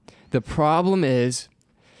the problem is,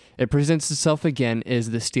 it presents itself again,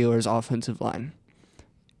 is the Steelers' offensive line.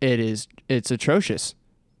 It's atrocious.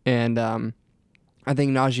 And I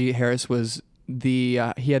think Najee Harris was he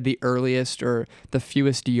had the earliest or the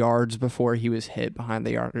fewest yards before he was hit behind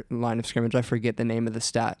the line of scrimmage. I forget the name of the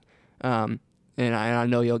stat. And I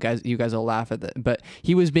know you guys will laugh at that, but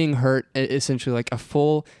he was being hurt essentially like a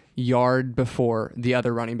full yard before the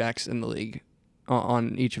other running backs in the league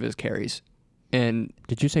on each of his carries. And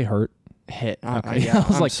did you say hurt? Hit. Okay. Yeah, I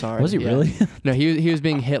was I'm like, sorry. was he really? No, he was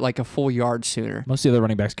being hit like a full yard sooner. Most of the other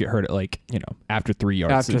running backs get hurt at after 3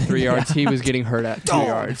 yards. After 3 yards, he was getting hurt at 2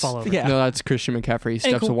 yards. Yeah. No, that's Christian McCaffrey. He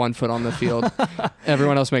steps 1 foot on the field.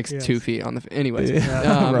 Everyone else makes 2 feet on the field. Anyways.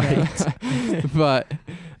 Right. But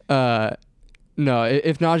no,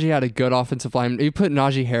 if Najee had a good offensive line, you put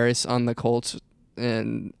Najee Harris on the Colts,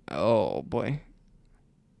 and oh boy.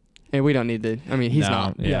 And we don't need to. I mean, he's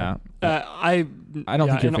not. Yeah. I don't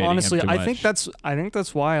think you're and fading honestly, him too I think much.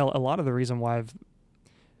 that's why a lot of the reason why I've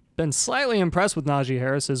been slightly impressed with Najee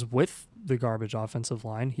Harris is with the garbage offensive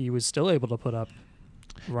line. He was still able to put up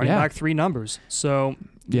running back 3 numbers. So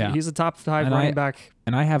he's a top 5 running back.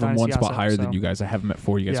 And I have him Dynasty 1 spot asset, higher than you guys. I have him at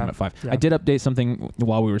 4. You guys have him at 5. Yeah. I did update something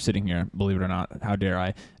while we were sitting here. Believe it or not, how dare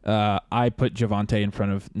I? I put Javonte in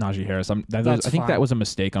front of Najee Harris. I think that was a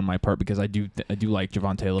mistake on my part because I do like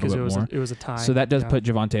Javonte a little bit more. It was a tie. So that does put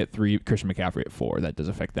Javonte at 3, Christian McCaffrey at 4. That does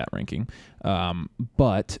affect that ranking.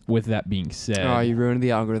 But with that being said, you ruined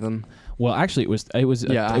the algorithm. Well, actually, it was a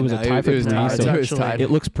tie for 3. So it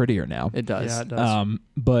looks prettier now. It does. Yeah, it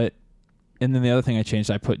does. And then the other thing I changed,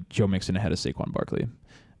 I put Joe Mixon ahead of Saquon Barkley.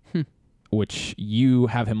 Which you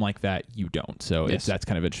have him like that, you don't. So that's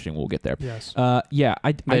kind of interesting. We'll get there. Yes. I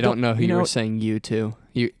don't know who you were saying you to.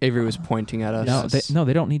 Avery was pointing at us. No,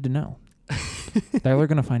 they don't need to know. They're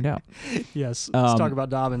going to find out. Yes. Let's talk about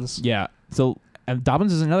Dobbins. Yeah. So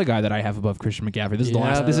Dobbins is another guy that I have above Christian McCaffrey. This is the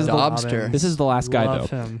last. This is the last guy Love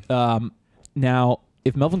though. Him. Now,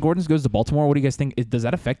 if Melvin Gordon goes to Baltimore, what do you guys think? Does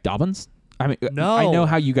that affect Dobbins? I mean, no. I know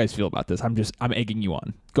how you guys feel about this. I'm egging you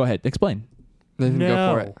on. Go ahead, explain. No.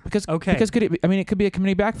 Go for it. Because it could be a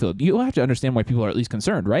committee backfield. You have to understand why people are at least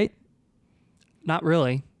concerned, right? Not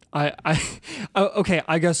really. Okay,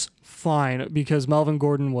 I guess fine because Melvin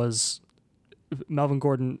Gordon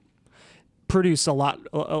produced a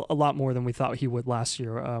lot more than we thought he would last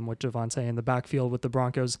year with Javonte in the backfield with the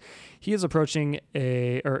Broncos. He is approaching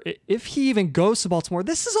if he even goes to Baltimore,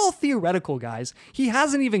 this is all theoretical, guys. He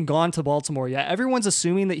hasn't even gone to Baltimore yet. Everyone's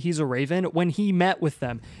assuming that he's a Raven when he met with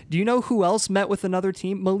them. Do you know who else met with another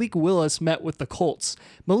team? Malik Willis met with the Colts.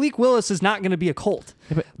 Malik Willis is not going to be a Colt.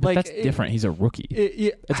 Yeah, but that's different. He's a rookie.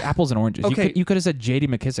 It's apples and oranges. Okay. You could have said J.D.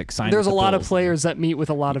 McKissick signed. There's with a the lot Bills. of players that meet with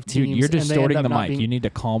a lot of teams. Dude, you're distorting the mic. Being, you need to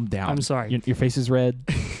calm down. I'm sorry. Your face is red.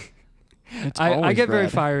 I get very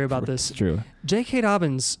fiery about this. It's true. J.K.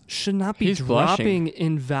 Dobbins should not be dropping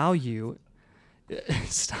in value.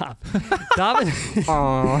 Stop. Dobbins.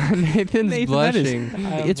 Oh, Nathan's blushing.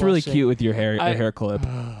 It's really cute with your hair clip.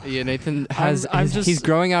 Yeah, Nathan he's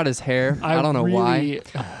growing out his hair. I don't know why.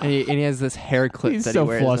 And he has this hair clip He's that so he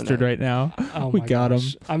wears. flustered right now. Oh we my got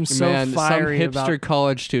gosh. him. I'm so fiery some hipster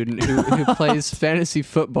college student who plays fantasy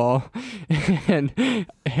football and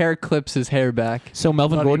hair clips his hair back. So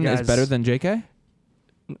Melvin Gordon is better than JK?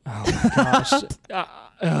 Oh my gosh.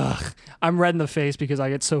 I'm red in the face because I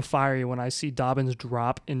get so fiery when I see Dobbins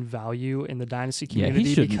drop in value in the Dynasty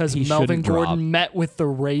community because Melvin Gordon met with the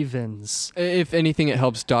Ravens. If anything, it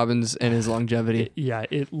helps Dobbins and his longevity.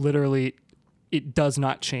 It does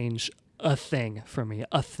not change a thing for me.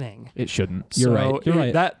 A thing. It shouldn't. You're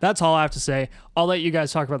right. That's all I have to say. I'll let you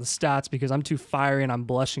guys talk about the stats because I'm too fiery and I'm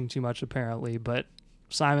blushing too much apparently, but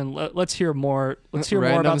Simon, let's hear more. Let's hear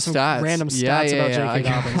more about some random stats about J.K.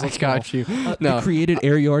 Dobbins. Let's got you. The created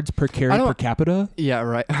air yards per carry per capita. Yeah,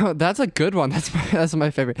 right. That's a good one. That's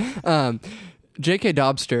my favorite. J.K.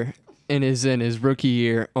 Dobster in his rookie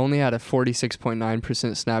year only had a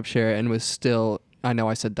 46.9% snap share and was still. I know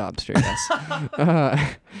I said Dobster.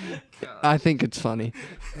 Yes. I think it's funny.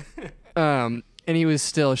 And he was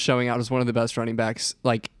still showing out as one of the best running backs,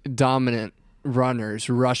 like dominant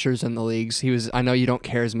rushers in the leagues. I know you don't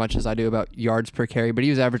care as much as I do about yards per carry, but he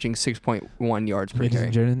was averaging 6.1 yards per carry.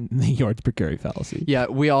 The yards per carry fallacy. Yeah,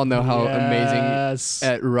 we all know how Yes.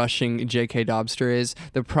 amazing at rushing J.K. Dobster is.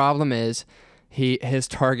 The problem is his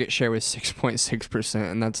target share was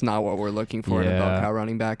 6.6%, and that's not what we're looking for in a bell cow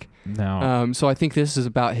running back. No. So I think this is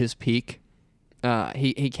about his peak.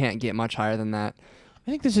 He can't get much higher than that. I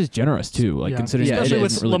think this is generous too, considering especially he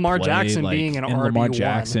with didn't really Lamar play, Jackson being an and RB1. Lamar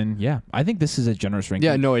Jackson, I think this is a generous ranking.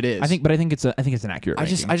 Yeah, no, it is. I think it's an accurate. I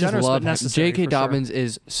just Generous, love but necessary, J.K. for sure. Dobbins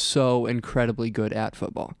is so incredibly good at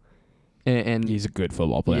football, and he's a good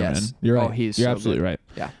football player. Yes. Man. You're right. He's You're so absolutely good. right.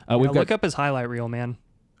 Yeah. We've got Look up his highlight reel, man.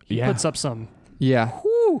 He puts up some. Yeah.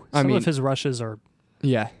 Some of his rushes are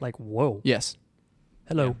Yeah. like, whoa. Yes.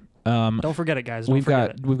 Hello. Don't forget it, guys. We've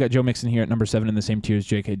got Joe Mixon here at number 7 in the same tier as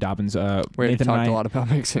J.K. Dobbins. We already talked a lot about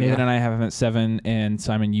Mixon. Nathan and I have him at 7, and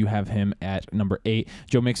Simon, you have him at number 8.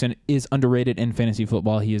 Joe Mixon is underrated in fantasy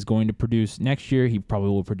football. He is going to produce next year. He probably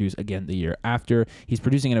will produce again the year after. He's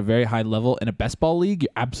producing at a very high level. In a best ball league,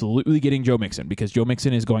 you're absolutely getting Joe Mixon because Joe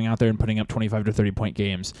Mixon is going out there and putting up 25 to 30 point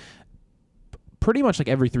games pretty much like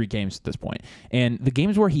every 3 games at this point. And the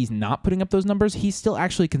games where he's not putting up those numbers, he's still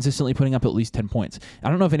actually consistently putting up at least 10 points. I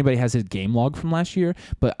don't know if anybody has his game log from last year,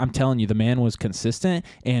 but I'm telling you, the man was consistent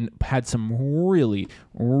and had some really,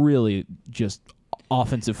 really just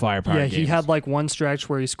offensive firepower games. He had like one stretch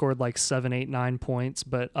where he scored like 7, 8, 9 points,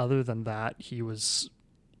 but other than that, he was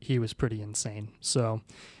pretty insane. So,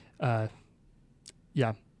 love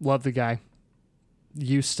the guy.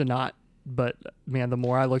 Used to not. But man, the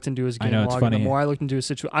more I looked into his game log, the more I looked into his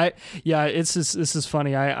situation. This is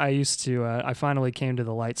funny. I used to. I finally came to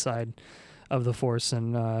the light side of the force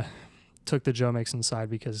and took the Joe Mixon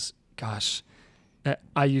side because, gosh,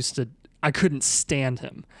 I couldn't stand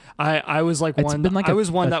him. I was like one. I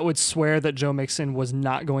was one that would swear that Joe Mixon was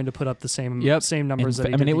not going to put up the same numbers that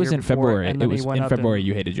he did. It was in February. And it was in February.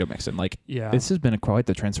 You hated Joe Mixon. This has been quite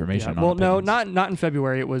the transformation. Yeah. Well, no, not in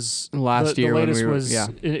February. It was last year. The latest when was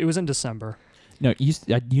it was in December. No, you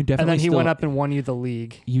definitely. And then he went up and won you the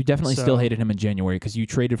league. You definitely still hated him in January because you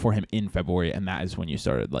traded for him in February, and that is when you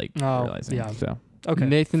started realizing. Yeah. So. Okay,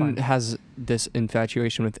 Nathan has this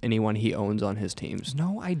infatuation with anyone he owns on his teams.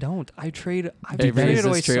 No, I don't. I've traded true?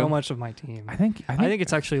 away so much of my team. I think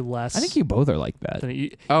it's actually less. I think you both are like that.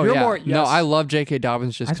 You're more, yes. No, I love J.K.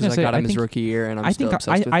 Dobbins just because I got him his rookie year, and I'm still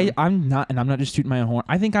obsessed with him. I'm not, and I'm not just tooting my own horn.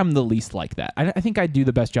 I think I'm the least like that. I think I do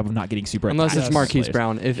the best job of not getting super unless attached it's Marquise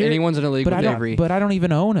Brown. If anyone's in a league with Avery, but I don't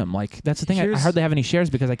even own him. Like that's the thing. I hardly have any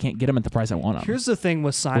shares because I can't get him at the price I want him. Here's the thing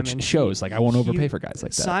with Simon. Which shows I won't overpay for guys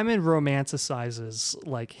like that. Simon romanticizes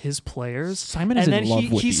like his players. Simon is in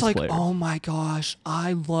love with he's these like, players. oh my gosh,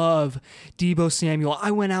 I love Deebo Samuel.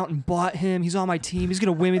 I went out and bought him. He's on my team. He's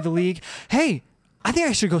gonna win me the league. Hey, I think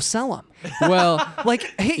I should go sell him. Well,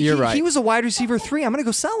 you're right. He was a wide receiver 3. I'm gonna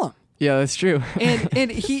go sell him. Yeah, that's true.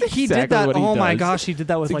 And he exactly did that. Oh my gosh, he did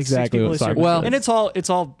that with that's like 60 exactly people. Well, and it's all.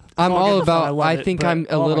 I'm all about. I think I'm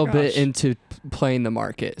a little bit into playing the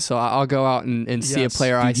market, so I'll go out and see a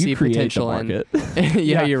player I see potential in.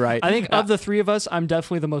 Yeah, you're right. I think of the 3 of us, I'm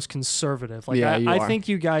definitely the most conservative. I think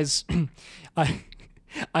you guys.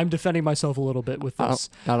 I'm defending myself a little bit with this.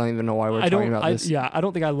 I don't even know why we're talking about this. I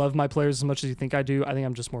don't think I love my players as much as you think I do. I think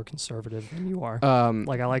I'm just more conservative than you are.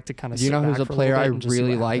 I like to kind of. Do you know who's a player I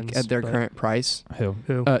really like at their current price? Who?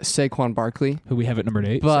 Saquon Barkley, who we have at number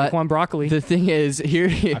 8. But Saquon Barkley. The thing is, here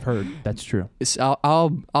I've heard that's true.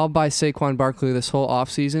 I'll buy Saquon Barkley this whole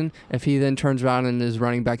offseason. If he then turns around and is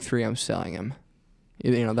running back 3, I'm selling him.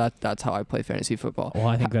 That's how I play fantasy football. Well,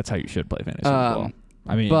 I think that's how you should play fantasy football.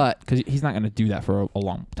 I mean, because he's not going to do that for a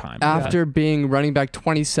long time. After being running back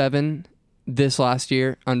 27 this last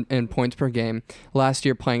year in points per game, last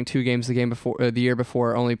year playing 2 games the year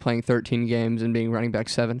before only playing 13 games and being running back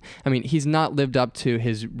 7. I mean, he's not lived up to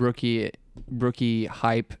his rookie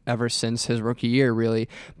hype ever since his rookie year, really.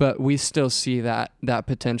 But we still see that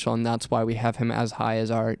potential, and that's why we have him as high as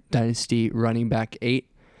our Dynasty running back 8.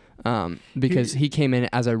 Because he came in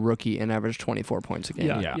as a rookie and averaged 24 points a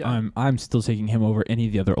game. Yeah. I'm still taking him over any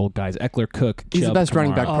of the other old guys. Eckler, Cook, he's Chubb, the best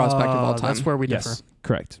running Kamara. back prospect of all time. That's where we differ. Yes,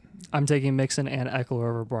 correct. I'm taking Mixon and Eckler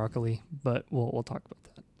over Broccoli, but we'll talk about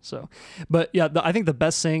that. So, but yeah, I think the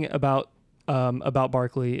best thing about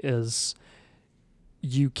Barkley is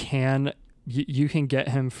you can get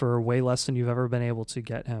him for way less than you've ever been able to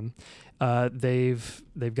get him.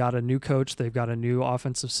 They've got a new coach. They've got a new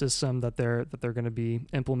offensive system that they're going to be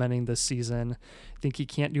implementing this season. I think he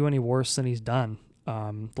can't do any worse than he's done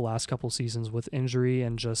the last couple seasons with injury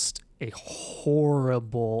and just a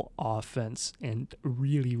horrible offense and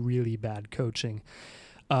really, really bad coaching.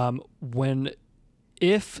 When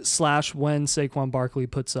if/when Saquon Barkley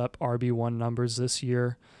puts up RB1 numbers this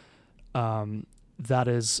year, that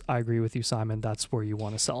is, I agree with you, Simon. That's where you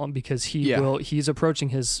want to sell him because he's approaching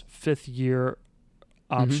his 5th year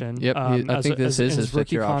option. Yep. I think this is his rookie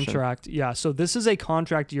 5th year contract. option. Yeah. So this is a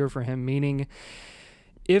contract year for him, meaning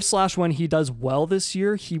if/when he does well this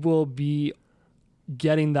year, he will be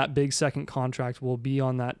getting that big second contract, will be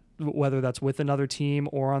on that, whether that's with another team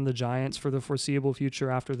or on the Giants for the foreseeable future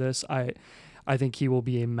after this. I think he will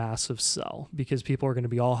be a massive sell because people are going to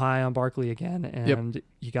be all high on Barkley again. And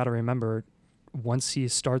you got to remember, once he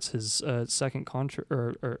starts his second contract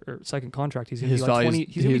or second contract, he's going to be like 20.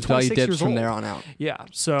 He's going to be 26 years from old. there on out. Yeah.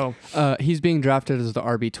 So he's being drafted as the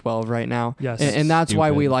RB12 right now. Yes. And that's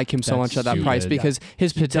why we Stupid. like him so That's much at that stupid. price because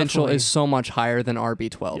his potential definitely- is so much higher than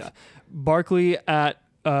RB12. yeah, Barkley at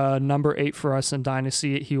number 8 for us in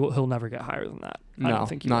Dynasty, he'll never get higher than that. I No, don't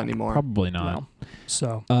think he not will. anymore. Probably not. No.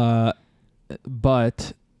 So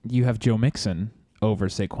But you have Joe Mixon over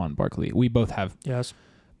Saquon Barkley. We both have. yes,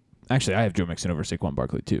 Actually, I have Joe Mixon over Saquon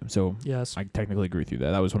Barkley too. So yes. I technically agree with you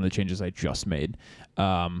there. That was one of the changes I just made.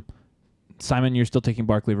 Simon, you're still taking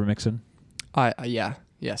Barkley over Mixon?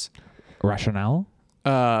 Yes. Rationale?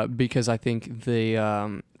 Because I think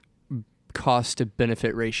the cost to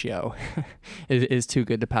benefit ratio is too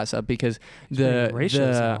good to pass up because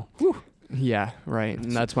Ratios now. yeah, right.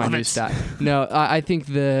 And that's my Love new it. stat. No, I think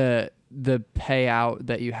the payout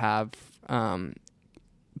that you have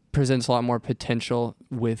presents a lot more potential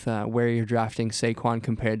with where you're drafting Saquon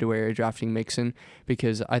compared to where you're drafting Mixon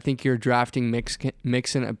because I think you're drafting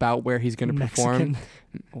Mixon about where he's going to perform.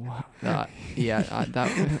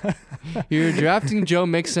 You're drafting Joe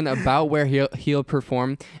Mixon about where he'll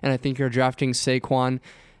perform, and I think you're drafting Saquon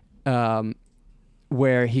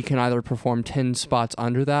where he can either perform 10 spots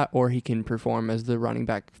under that or he can perform as the running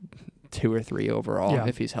back 2 or 3 overall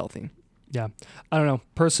if he's healthy. Yeah. I don't know.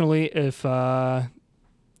 Personally, if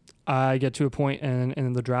I get to a point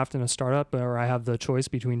in the draft in a startup or I have the choice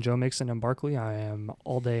between Joe Mixon and Barkley, I'm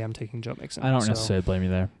taking Joe Mixon. I don't necessarily blame you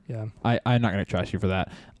there. Yeah. I'm not going to trash you for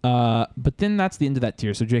that. But then that's the end of that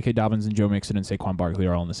tier. So J.K. Dobbins and Joe Mixon and Saquon Barkley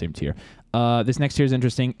are all in the same tier. This next tier is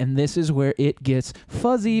interesting, and this is where it gets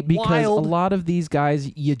fuzzy because Wild. a lot of these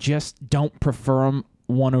guys, you just don't prefer them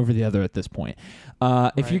one over the other at this point.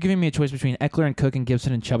 If you're giving me a choice between Eckler and Cook and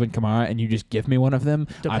Gibson and Chubb and Kamara and you just give me one of them,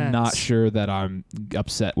 I'm not Depends. sure that I'm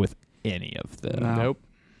upset with any of them. No.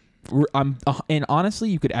 Nope. And honestly,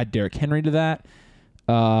 you could add Derrick Henry to that.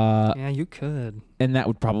 Yeah, you could. And that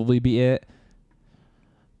would probably be it.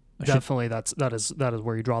 Definitely, that is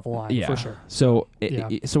where you draw the line Yeah. for sure. So Yeah.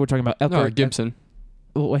 so we're talking about Eckler. No, Gibson.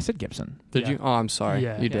 Oh, I said Gibson. Did Yeah. you? Oh, I'm sorry.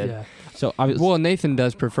 Yeah, you did. Yeah. So obviously, Well, Nathan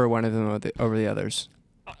does prefer one of them over the others.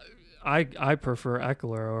 I prefer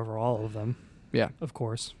Eckler over all of them. Yeah. Of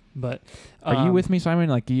course. But are you with me, Simon?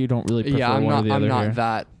 Like you don't really prefer Yeah, I'm one or not. the I'm other not here?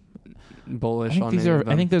 that bullish I think on these any are. of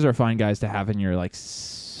them. I think those are fine guys to have in your like.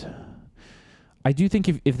 I do think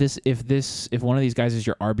if one of these guys is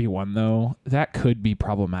your RB1 though, that could be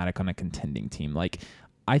problematic on a contending team. Like,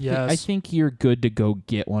 I think you're good to go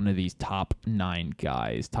get one of these top 9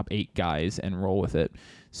 guys, top 8 guys, and roll with it.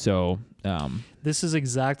 So This is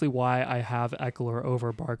exactly why I have Eckler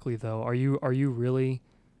over Barkley, though. Are you really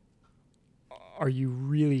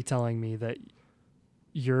telling me that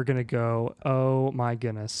you're gonna go? Oh my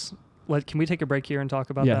goodness! Can we take a break here and talk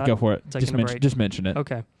about that? yeah, go for it. Taking a break. Just mention it.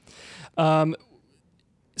 Okay.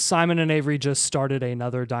 Simon and Avery just started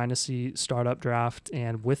another Dynasty startup draft,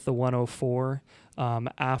 and with the 104,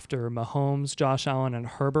 after Mahomes, Josh Allen, and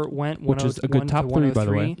Herbert went, Which is a good 101 top to 3, by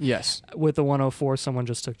the way. 103, Yes. with the 104, someone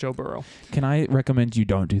just took Joe Burrow. Can I recommend you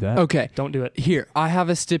don't do that? Okay. Don't do it. Here, I have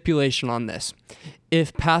a stipulation on this.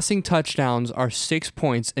 If passing touchdowns are 6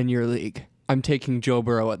 points in your league, I'm taking Joe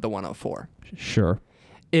Burrow at the 104. Sure.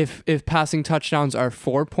 If passing touchdowns are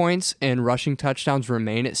 4 points and rushing touchdowns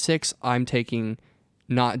remain at 6, I'm taking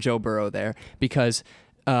not Joe Burrow there because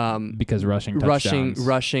rushing touchdowns.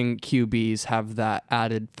 rushing QBs have that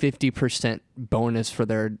added 50% bonus for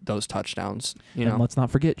those touchdowns. You And know, let's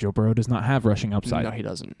not forget, Joe Burrow does not have rushing upside. no, he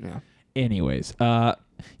doesn't. Yeah. Anyways,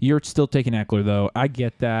 you're still taking Eckler though. I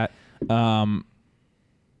get that. Yeah,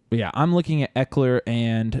 I'm looking at Eckler,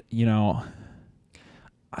 and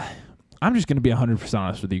I'm just going to be 100%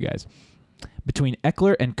 honest with you guys. Between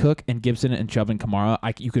Eckler and Cook and Gibson and Chubb and Kamara,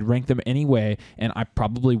 you could rank them any way, and I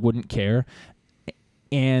probably wouldn't care.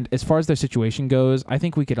 And as far as their situation goes, I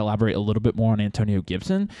think we could elaborate a little bit more on Antonio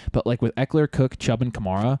Gibson. But like with Eckler, Cook, Chubb, and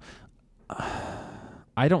Kamara,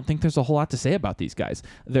 I don't think there's a whole lot to say about these guys.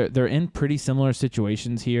 They're in pretty similar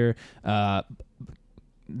situations here.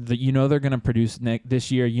 they're going to produce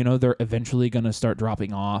this year. They're eventually going to start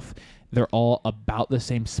dropping off. They're all about the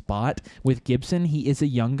same spot. With Gibson, he is a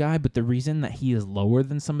young guy, but the reason that he is lower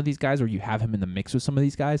than some of these guys, or you have him in the mix with some of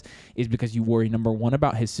these guys, is because you worry, number one,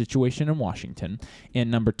 about his situation in Washington,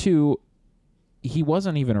 and number two, he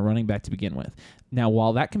wasn't even a running back to begin with. Now,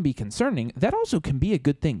 while that can be concerning, that also can be a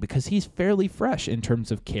good thing because he's fairly fresh in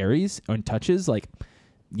terms of carries and touches. Like,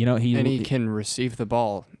 he can receive the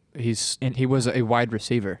ball. He was a wide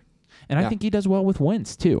receiver. And I think he does well with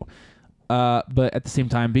Wentz, too. But at the same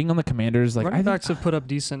time, being on the Commanders, like running backs have put up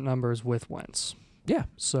decent numbers with Wentz. Yeah.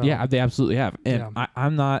 So yeah, they absolutely have. And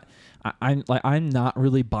I'm not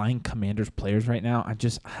really buying Commanders players right now. I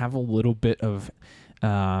just have a little bit of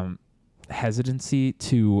hesitancy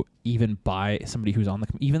to even buy somebody who's on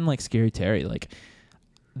even like Scary Terry. Like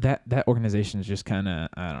that organization is just kind of,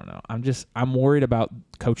 I don't know. I'm worried about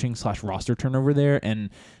coaching / roster turnover there, and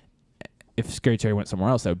if Scary Terry went somewhere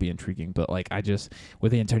else, that would be intriguing. But like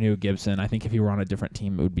with Antonio Gibson, I think if he were on a different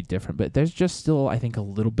team, it would be different. But there's just still, I think, a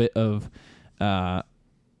little bit of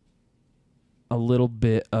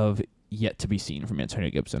yet to be seen from Antonio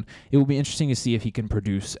Gibson. It will be interesting to see if he can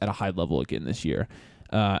produce at a high level again this year.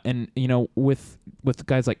 And with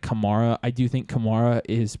guys like Kamara, I do think Kamara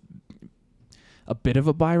is a bit of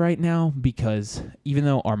a buy right now because even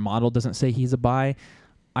though our model doesn't say he's a buy,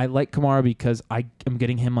 I like Kamara because I am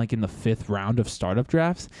getting him like in the 5th round of startup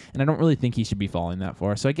drafts, and I don't really think he should be falling that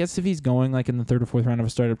far. So I guess if he's going like in the 3rd or 4th round of a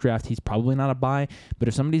startup draft, he's probably not a buy. But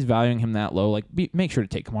if somebody's valuing him that low, like make sure to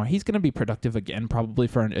take Kamara. He's going to be productive again, probably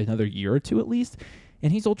for another year or two at least,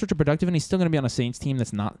 and he's ultra productive, and he's still going to be on a Saints team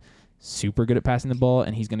that's not super good at passing the ball,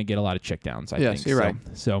 and he's going to get a lot of checkdowns. I think. Yes, you're right.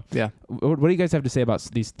 So yeah, what do you guys have to say about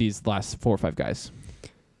these last 4 or 5 guys?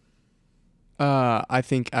 I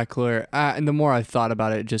think Eckler, and the more I thought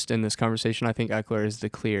about it just in this conversation, I think Eckler is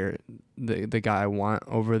the guy I want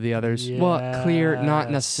over the others. Yes. Well, clear,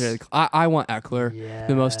 not necessarily. I want Eckler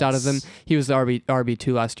the most out of them. He was the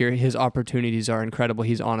RB2 last year. His opportunities are incredible.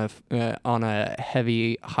 He's on a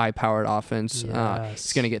heavy, high-powered offense. Yes.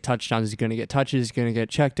 He's going to get touchdowns. He's going to get touches. He's going to get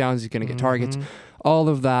checkdowns. He's going to get targets. All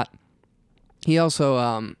of that. He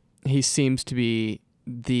also he seems to be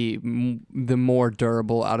the more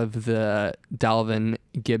durable out of the Dalvin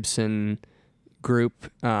Gibson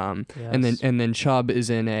group, and then Chubb is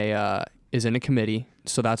in a committee,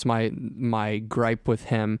 so that's my gripe with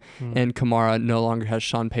him. And Kamara no longer has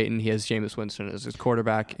Sean Payton; he has Jameis Winston as his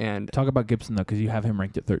quarterback. And talk about Gibson though, because you have him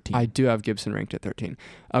ranked at 13. I do have Gibson ranked at 13.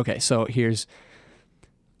 Okay, so here's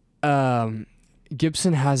Gibson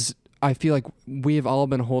has. I feel like we have all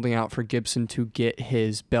been holding out for Gibson to get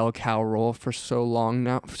his bell cow role for so long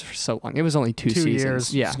now. For so long. It was only 2 seasons.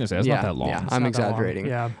 Years. Yeah. I was going to say, that's not that long. Yeah, I'm exaggerating.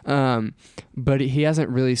 Yeah. But he hasn't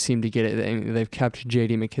really seemed to get it. I mean, they've kept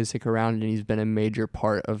J.D. McKissick around, and he's been a major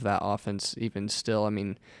part of that offense even still. I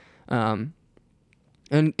mean, and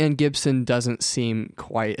Gibson doesn't seem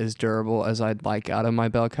quite as durable as I'd like out of my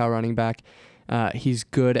bell cow running back. He's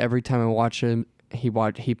good every time I watch him.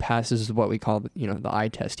 He passes what we call the eye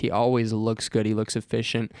test. He always looks good. He looks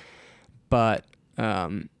efficient, but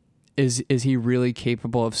is he really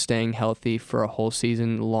capable of staying healthy for a whole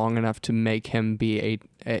season long enough to make him be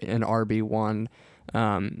an RB1,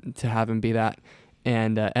 to have him be that?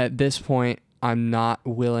 And at this point, I'm not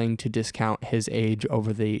willing to discount his age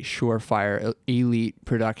over the surefire elite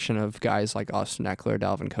production of guys like Austin Eckler,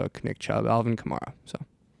 Dalvin Cook, Nick Chubb, Alvin Kamara. So.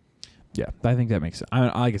 Yeah, I think that makes sense.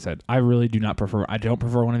 Like I said, I really do not prefer. I don't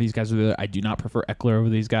prefer one of these guys over the other. I do not prefer Eckler over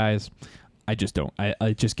these guys. I just don't.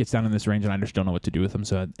 It just gets down in this range, and I just don't know what to do with them.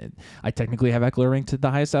 So I technically have Eckler ranked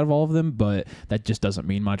the highest out of all of them, but that just doesn't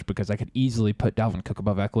mean much because I could easily put Dalvin Cook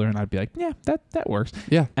above Eckler, and I'd be like, yeah, that works.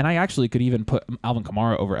 Yeah. And I actually could even put Alvin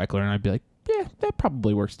Kamara over Eckler, and I'd be like, yeah, that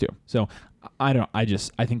probably works too. So I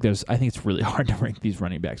think it's really hard to rank these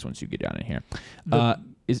running backs once you get down in here.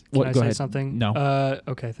 Can I go say ahead. something? No.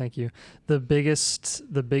 Okay, thank you. The biggest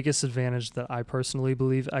advantage that I personally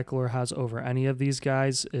believe Eckler has over any of these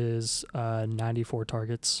guys is 94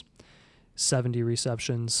 targets, 70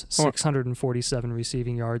 receptions, 647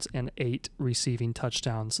 receiving yards, and 8 receiving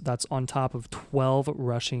touchdowns. That's on top of 12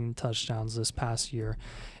 rushing touchdowns this past year,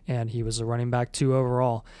 and he was a running back 2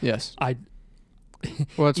 overall. Yes.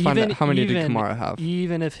 Well, let's find out how many did Kamara have.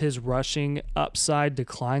 Even if his rushing upside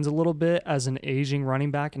declines a little bit as an aging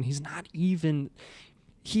running back, and he's not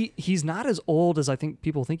as old as I think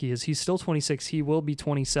people think he is. He's still 26. He will be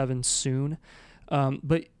 27 soon.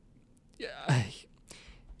 But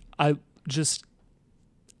I just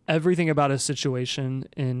everything about his situation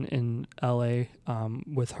in LA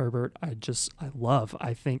with Herbert, I love.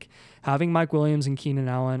 I think having Mike Williams and Keenan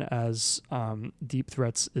Allen as deep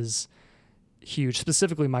threats is huge.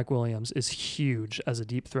 Specifically, Mike Williams is huge as a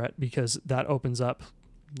deep threat because that opens up,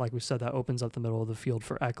 like we said, that opens up the middle of the field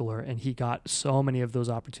for Eckler, and he got so many of those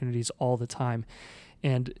opportunities all the time.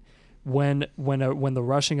 And when the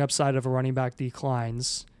rushing upside of a running back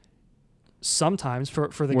declines, sometimes for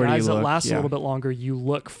the Where do guys you that look? last a Yeah. little bit longer, you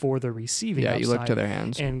look for the receiving Yeah, upside. you look to their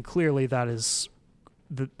hands. And clearly that is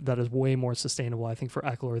way more sustainable, I think, for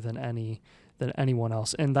Eckler than anyone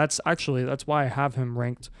else. And that's why I have him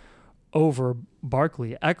ranked over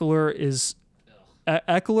Barkley. Eckler is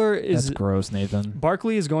That's gross, Nathan.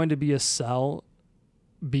 Barkley is going to be a sell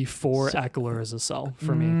before Eckler is a sell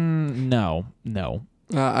for me. No.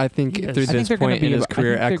 I think He is. through I think this they're gonna point in be his able- I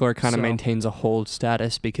career, think they're- Eckler kind of so- maintains a hold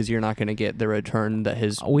status because you're not going to get the return that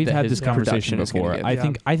his We've that had his this conversation production is gonna before. give.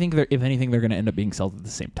 I think if anything, they're going to end up being sold at the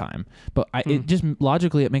same time. But it just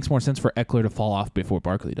logically, it makes more sense for Eckler to fall off before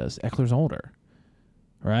Barkley does. Eckler's older,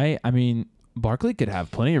 right? I mean, Barkley could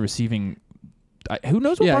have plenty of receiving. Who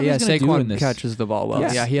knows what Barkley's going to do in Saquon this? catches the ball well.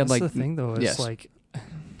 Yes. Yeah, he had That's like the thing though. Is yes. like,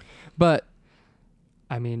 but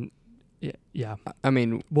I mean, yeah. I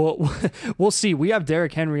mean, We'll see. We have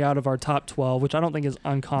Derrick Henry out of our top 12, which I don't think is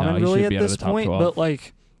uncommon No, he really should at be out of this the top point. 12. But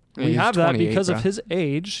like, we he's have that 28, because bro. of his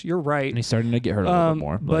age. You're right. And he's starting to get hurt a little bit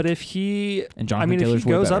more. But if he, and I Jonathan mean, Taylor's if he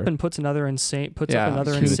goes way up better. and puts another insane King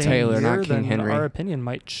year, Taylor, not King then Henry. our opinion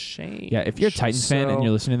might change. Yeah, if you're a Titans fan and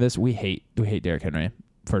you're listening to this, we hate Derrick Henry.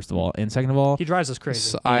 First of all, and second of all, he drives us crazy.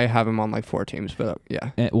 so I have him on like 4 teams, but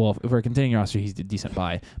yeah. well, if we're continuing your roster, he's a decent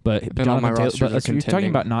buy. But And all my Jonathan Taylor, rosters but are if you're talking contending.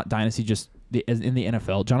 about not dynasty, just in the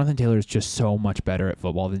NFL, Jonathan Taylor is just so much better at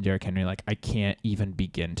football than Derrick Henry. Like, I can't even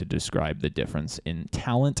begin to describe the difference in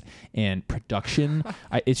talent and production.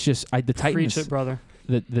 It's just the Titans. Preach it, brother.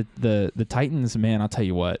 The Titans, man, I'll tell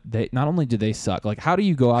you what. They not only do they suck. Like, how do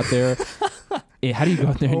you go out there? How do you go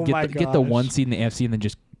out there and Oh my get the gosh. 1 seed in the AFC and then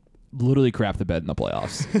just literally crap the bed in the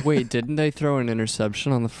playoffs? Wait, didn't they throw an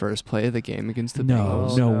interception on the first play of the game against the No,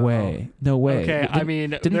 Bengals? no no. way, no way. Okay, I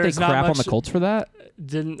mean, didn't they there's not crap on much- the Colts for that?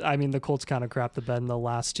 The Colts kind of crapped the bed in the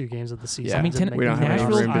last 2 games of the season. Yeah. I mean, Didn't make we don't the have any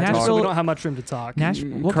playoffs. room to I know, talk. so we don't have much room to talk.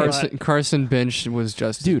 Carson Bench was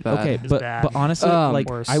just Dude, bad. okay, It's but bad. honestly, like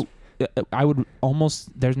Worse. I would almost.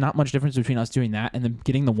 There's not much difference between us doing that and then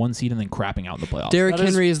getting the 1 seed and then crapping out in the playoffs. Derrick That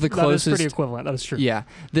is- Henry is the That is closest. pretty equivalent. That is true. Yeah,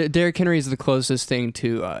 Derrick Henry is the closest thing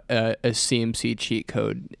to a CMC cheat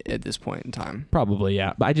code at this point in time. Probably,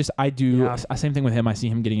 yeah. But I do Yeah. same thing with him. I see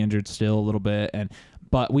him getting injured still a little bit,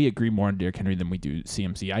 but we agree more on Derrick Henry than we do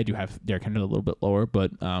CMC. I do have Derrick Henry a little bit lower, but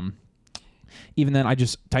even then,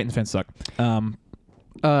 Titans fans suck.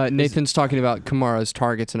 Nathan's talking about Kamara's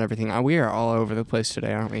targets and everything. We are all over the place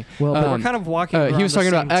today, aren't we? Well, But Um, we're kind of walking. he was around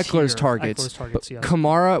the talking about same Eckler's tier. targets. Eckler's targets, yes.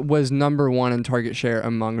 Kamara was number 1 in target share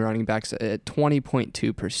among running backs at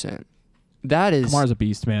 20.2%. That is Kamara's a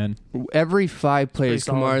beast, man. every 5 plays,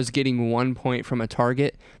 solid. Kamara's getting 1 point from a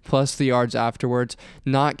target plus the yards afterwards,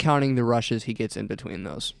 not counting the rushes he gets in between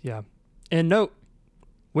those. Yeah. And note,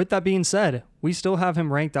 with that being said, we still have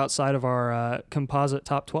him ranked outside of our composite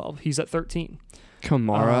top 12. He's at 13.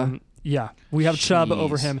 Kamara. Yeah, we have Chubb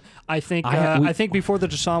over Jeez. him. I think we- I think before the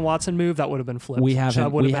Deshaun Watson move, that would have been flipped. We have Chubb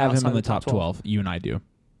him. would We been have him outside in the of top 12. You and I do.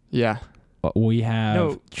 Yeah. But we have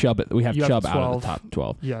No, Chubb. We have you have Chubb out 12. of the top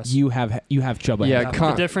 12. Yes. You have Chubb. Yeah, ahead.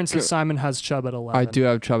 Con- the difference is Simon has Chubb at 11. I do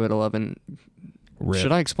have Chubb at 11. Rip.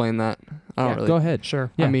 Should I explain that? I don't Yeah, really. Go ahead.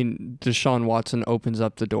 Sure. Yeah. I mean, Deshaun Watson opens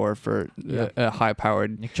up the door for a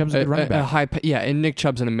high-powered, Nick Chubb's a good running back. and Nick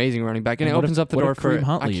Chubb's an amazing running back, and And it what opens if- up the what door if for. Kareem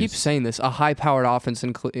Hunt I keep leaves? saying this: a high-powered offense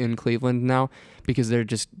in Cleveland now because they're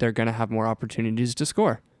going to have more opportunities to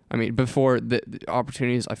score. I mean, before the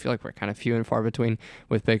opportunities, I feel like we're kind of few and far between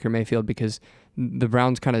with Baker Mayfield because the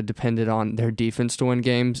Browns kind of depended on their defense to win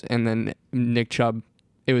games, and then Nick Chubb.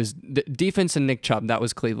 It was the defense and Nick Chubb. That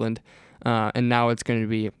was Cleveland. And now it's going to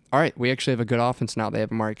be, all right, we actually have a good offense now. They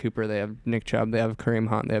have Amari Cooper. They have Nick Chubb. They have Kareem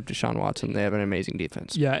Hunt. They have Deshaun Watson. They have an amazing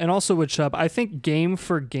defense. Yeah, and also with Chubb, I think game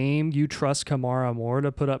for game, you trust Kamara more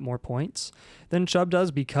to put up more points than Chubb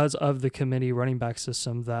does because of the committee running back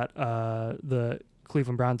system that the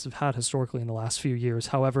Cleveland Browns have had historically in the last few years.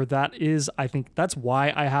 However, I think that's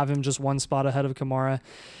why I have him just 1 spot ahead of Kamara.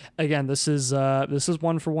 Again, this is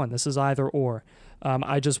 1 for 1. This is either or.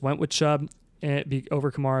 I just went with Chubb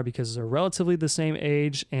over Kamara because they're relatively the same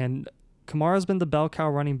age, and Kamara's been the bell cow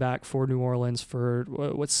running back for New Orleans for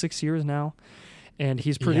 6 years now, and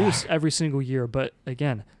he's produced every single year. But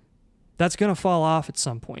again, that's going to fall off at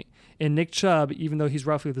some point. And Nick Chubb, even though he's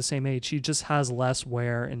roughly the same age, he just has less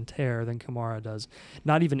wear and tear than Kamara does.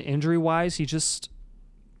 Not even injury-wise, there's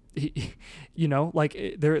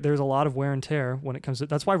a lot of wear and tear when it comes to.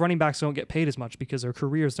 That's why running backs don't get paid as much because their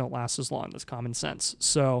careers don't last as long. That's common sense.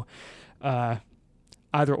 So,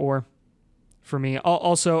 either or, for me.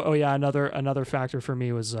 Also, another factor for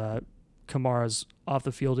me was Kamara's off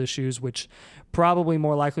the field issues, which probably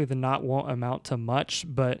more likely than not won't amount to much.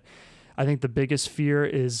 But I think the biggest fear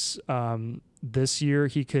is this year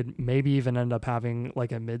he could maybe even end up having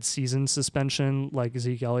like a mid-season suspension, like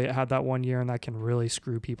Zeke Elliott had that one year, and that can really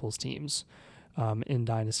screw people's teams in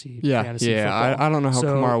Dynasty. Fantasy football. I don't know how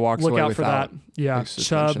Kamara walks away without. Look out for that. Yeah,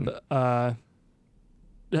 suspension. Chubb.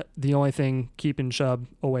 The only thing keeping Chubb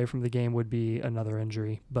away from the game would be another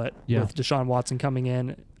injury. But with Deshaun Watson coming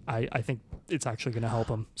in, I think it's actually going to help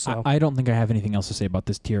him. So I don't think I have anything else to say about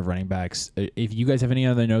this tier of running backs. If you guys have any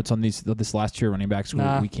other notes on this last tier of running backs,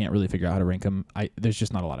 we can't really figure out how to rank them. There's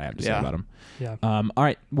just not a lot I have to say about them. Yeah. All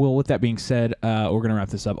right. Well, with that being said, we're going to wrap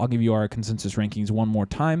this up. I'll give you our consensus rankings one more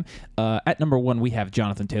time. At number 1, we have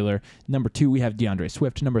Jonathan Taylor. Number 2, we have DeAndre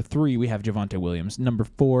Swift. Number 3, we have Javonte Williams. Number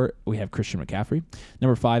 4, we have Christian McCaffrey.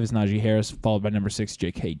 Number 5 is Najee Harris, followed by number 6,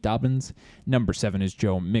 J.K. Dobbins. Number 7 is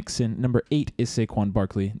Joe Mixon. Number 8 is Saquon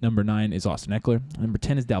Barkley. Number 9 is Austin Eckler. Number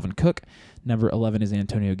 10 is Dalvin Cook. Number 11 is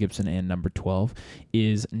Antonio Gibson. And number 12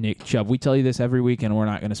 is Nick Chubb. We tell you this every week, and we're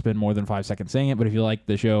not going to spend more than 5 seconds saying it, but if you like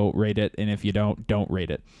the show, rate it. And if you don't rate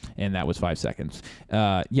it. And that was 5 seconds.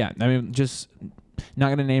 Just not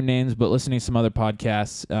going to name names, but listening to some other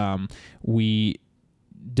podcasts, we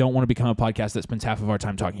don't want to become a podcast that spends half of our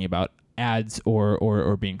time talking about ads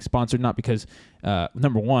or being sponsored, not because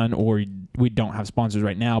number one, or we don't have sponsors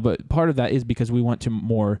right now, but part of that is because we want to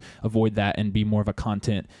more avoid that and be more of a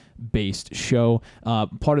content based show.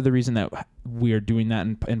 Part of the reason that we are doing that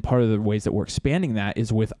and part of the ways that we're expanding that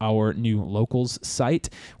is with our new locals site.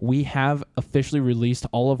 We have officially released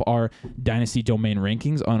all of our Dynasty domain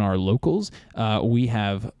rankings on our locals. We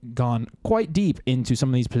have gone quite deep into some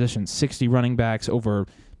of these positions, 60 running backs, over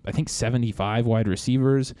I think 75 wide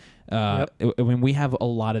receivers. When we have a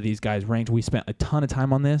lot of these guys ranked, we spent a ton of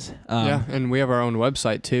time on this. And we have our own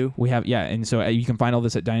website too. We have, and so you can find all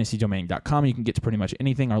this at dynastydomain.com. You can get to pretty much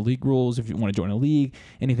anything, our league rules, if you want to join a league,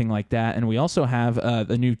 anything like that. And we also have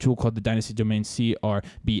a new tool called the Dynasty Domain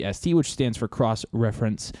CRBST, which stands for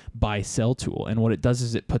Cross-Reference Buy Sell Tool. And what it does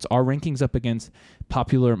is it puts our rankings up against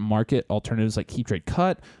popular market alternatives like Keep Trade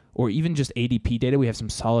Cut, or even just ADP data. We have some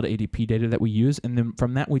solid ADP data that we use, and then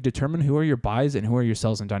from that we determine who are your buys and who are your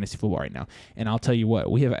sells in Dynasty football right now. And I'll tell you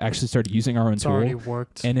what, we have actually started using our own tool. It's already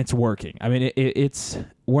worked. And it's working. I mean, it's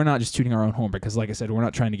we're not just tooting our own horn, because like I said, we're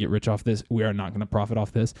not trying to get rich off this. We are not going to profit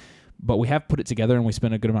off this. But we have put it together, and we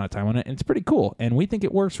spent a good amount of time on it, and it's pretty cool, and we think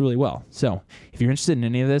it works really well. So if you're interested in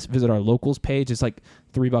any of this, visit our locals page. It's like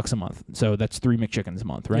 $3 a month. So that's 3 McChickens a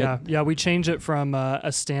month, right? Yeah. We change it from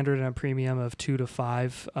a standard and a premium of 2 to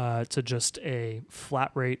 5 to just a flat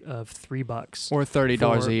rate of $3 or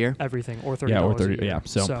 $30 a year. Everything, or $30. Yeah, or 30. Yeah.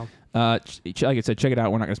 So like I said, check it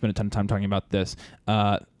out. We're not going to spend a ton of time talking about this.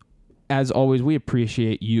 As always, we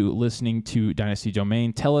appreciate you listening to Dynasty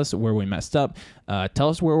Domain. Tell us where we messed up. Tell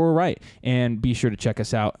us where we're right. And be sure to check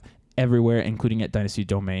us out everywhere, including at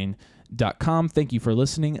dynastydomain.com. Thank you for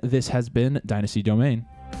listening. This has been Dynasty Domain.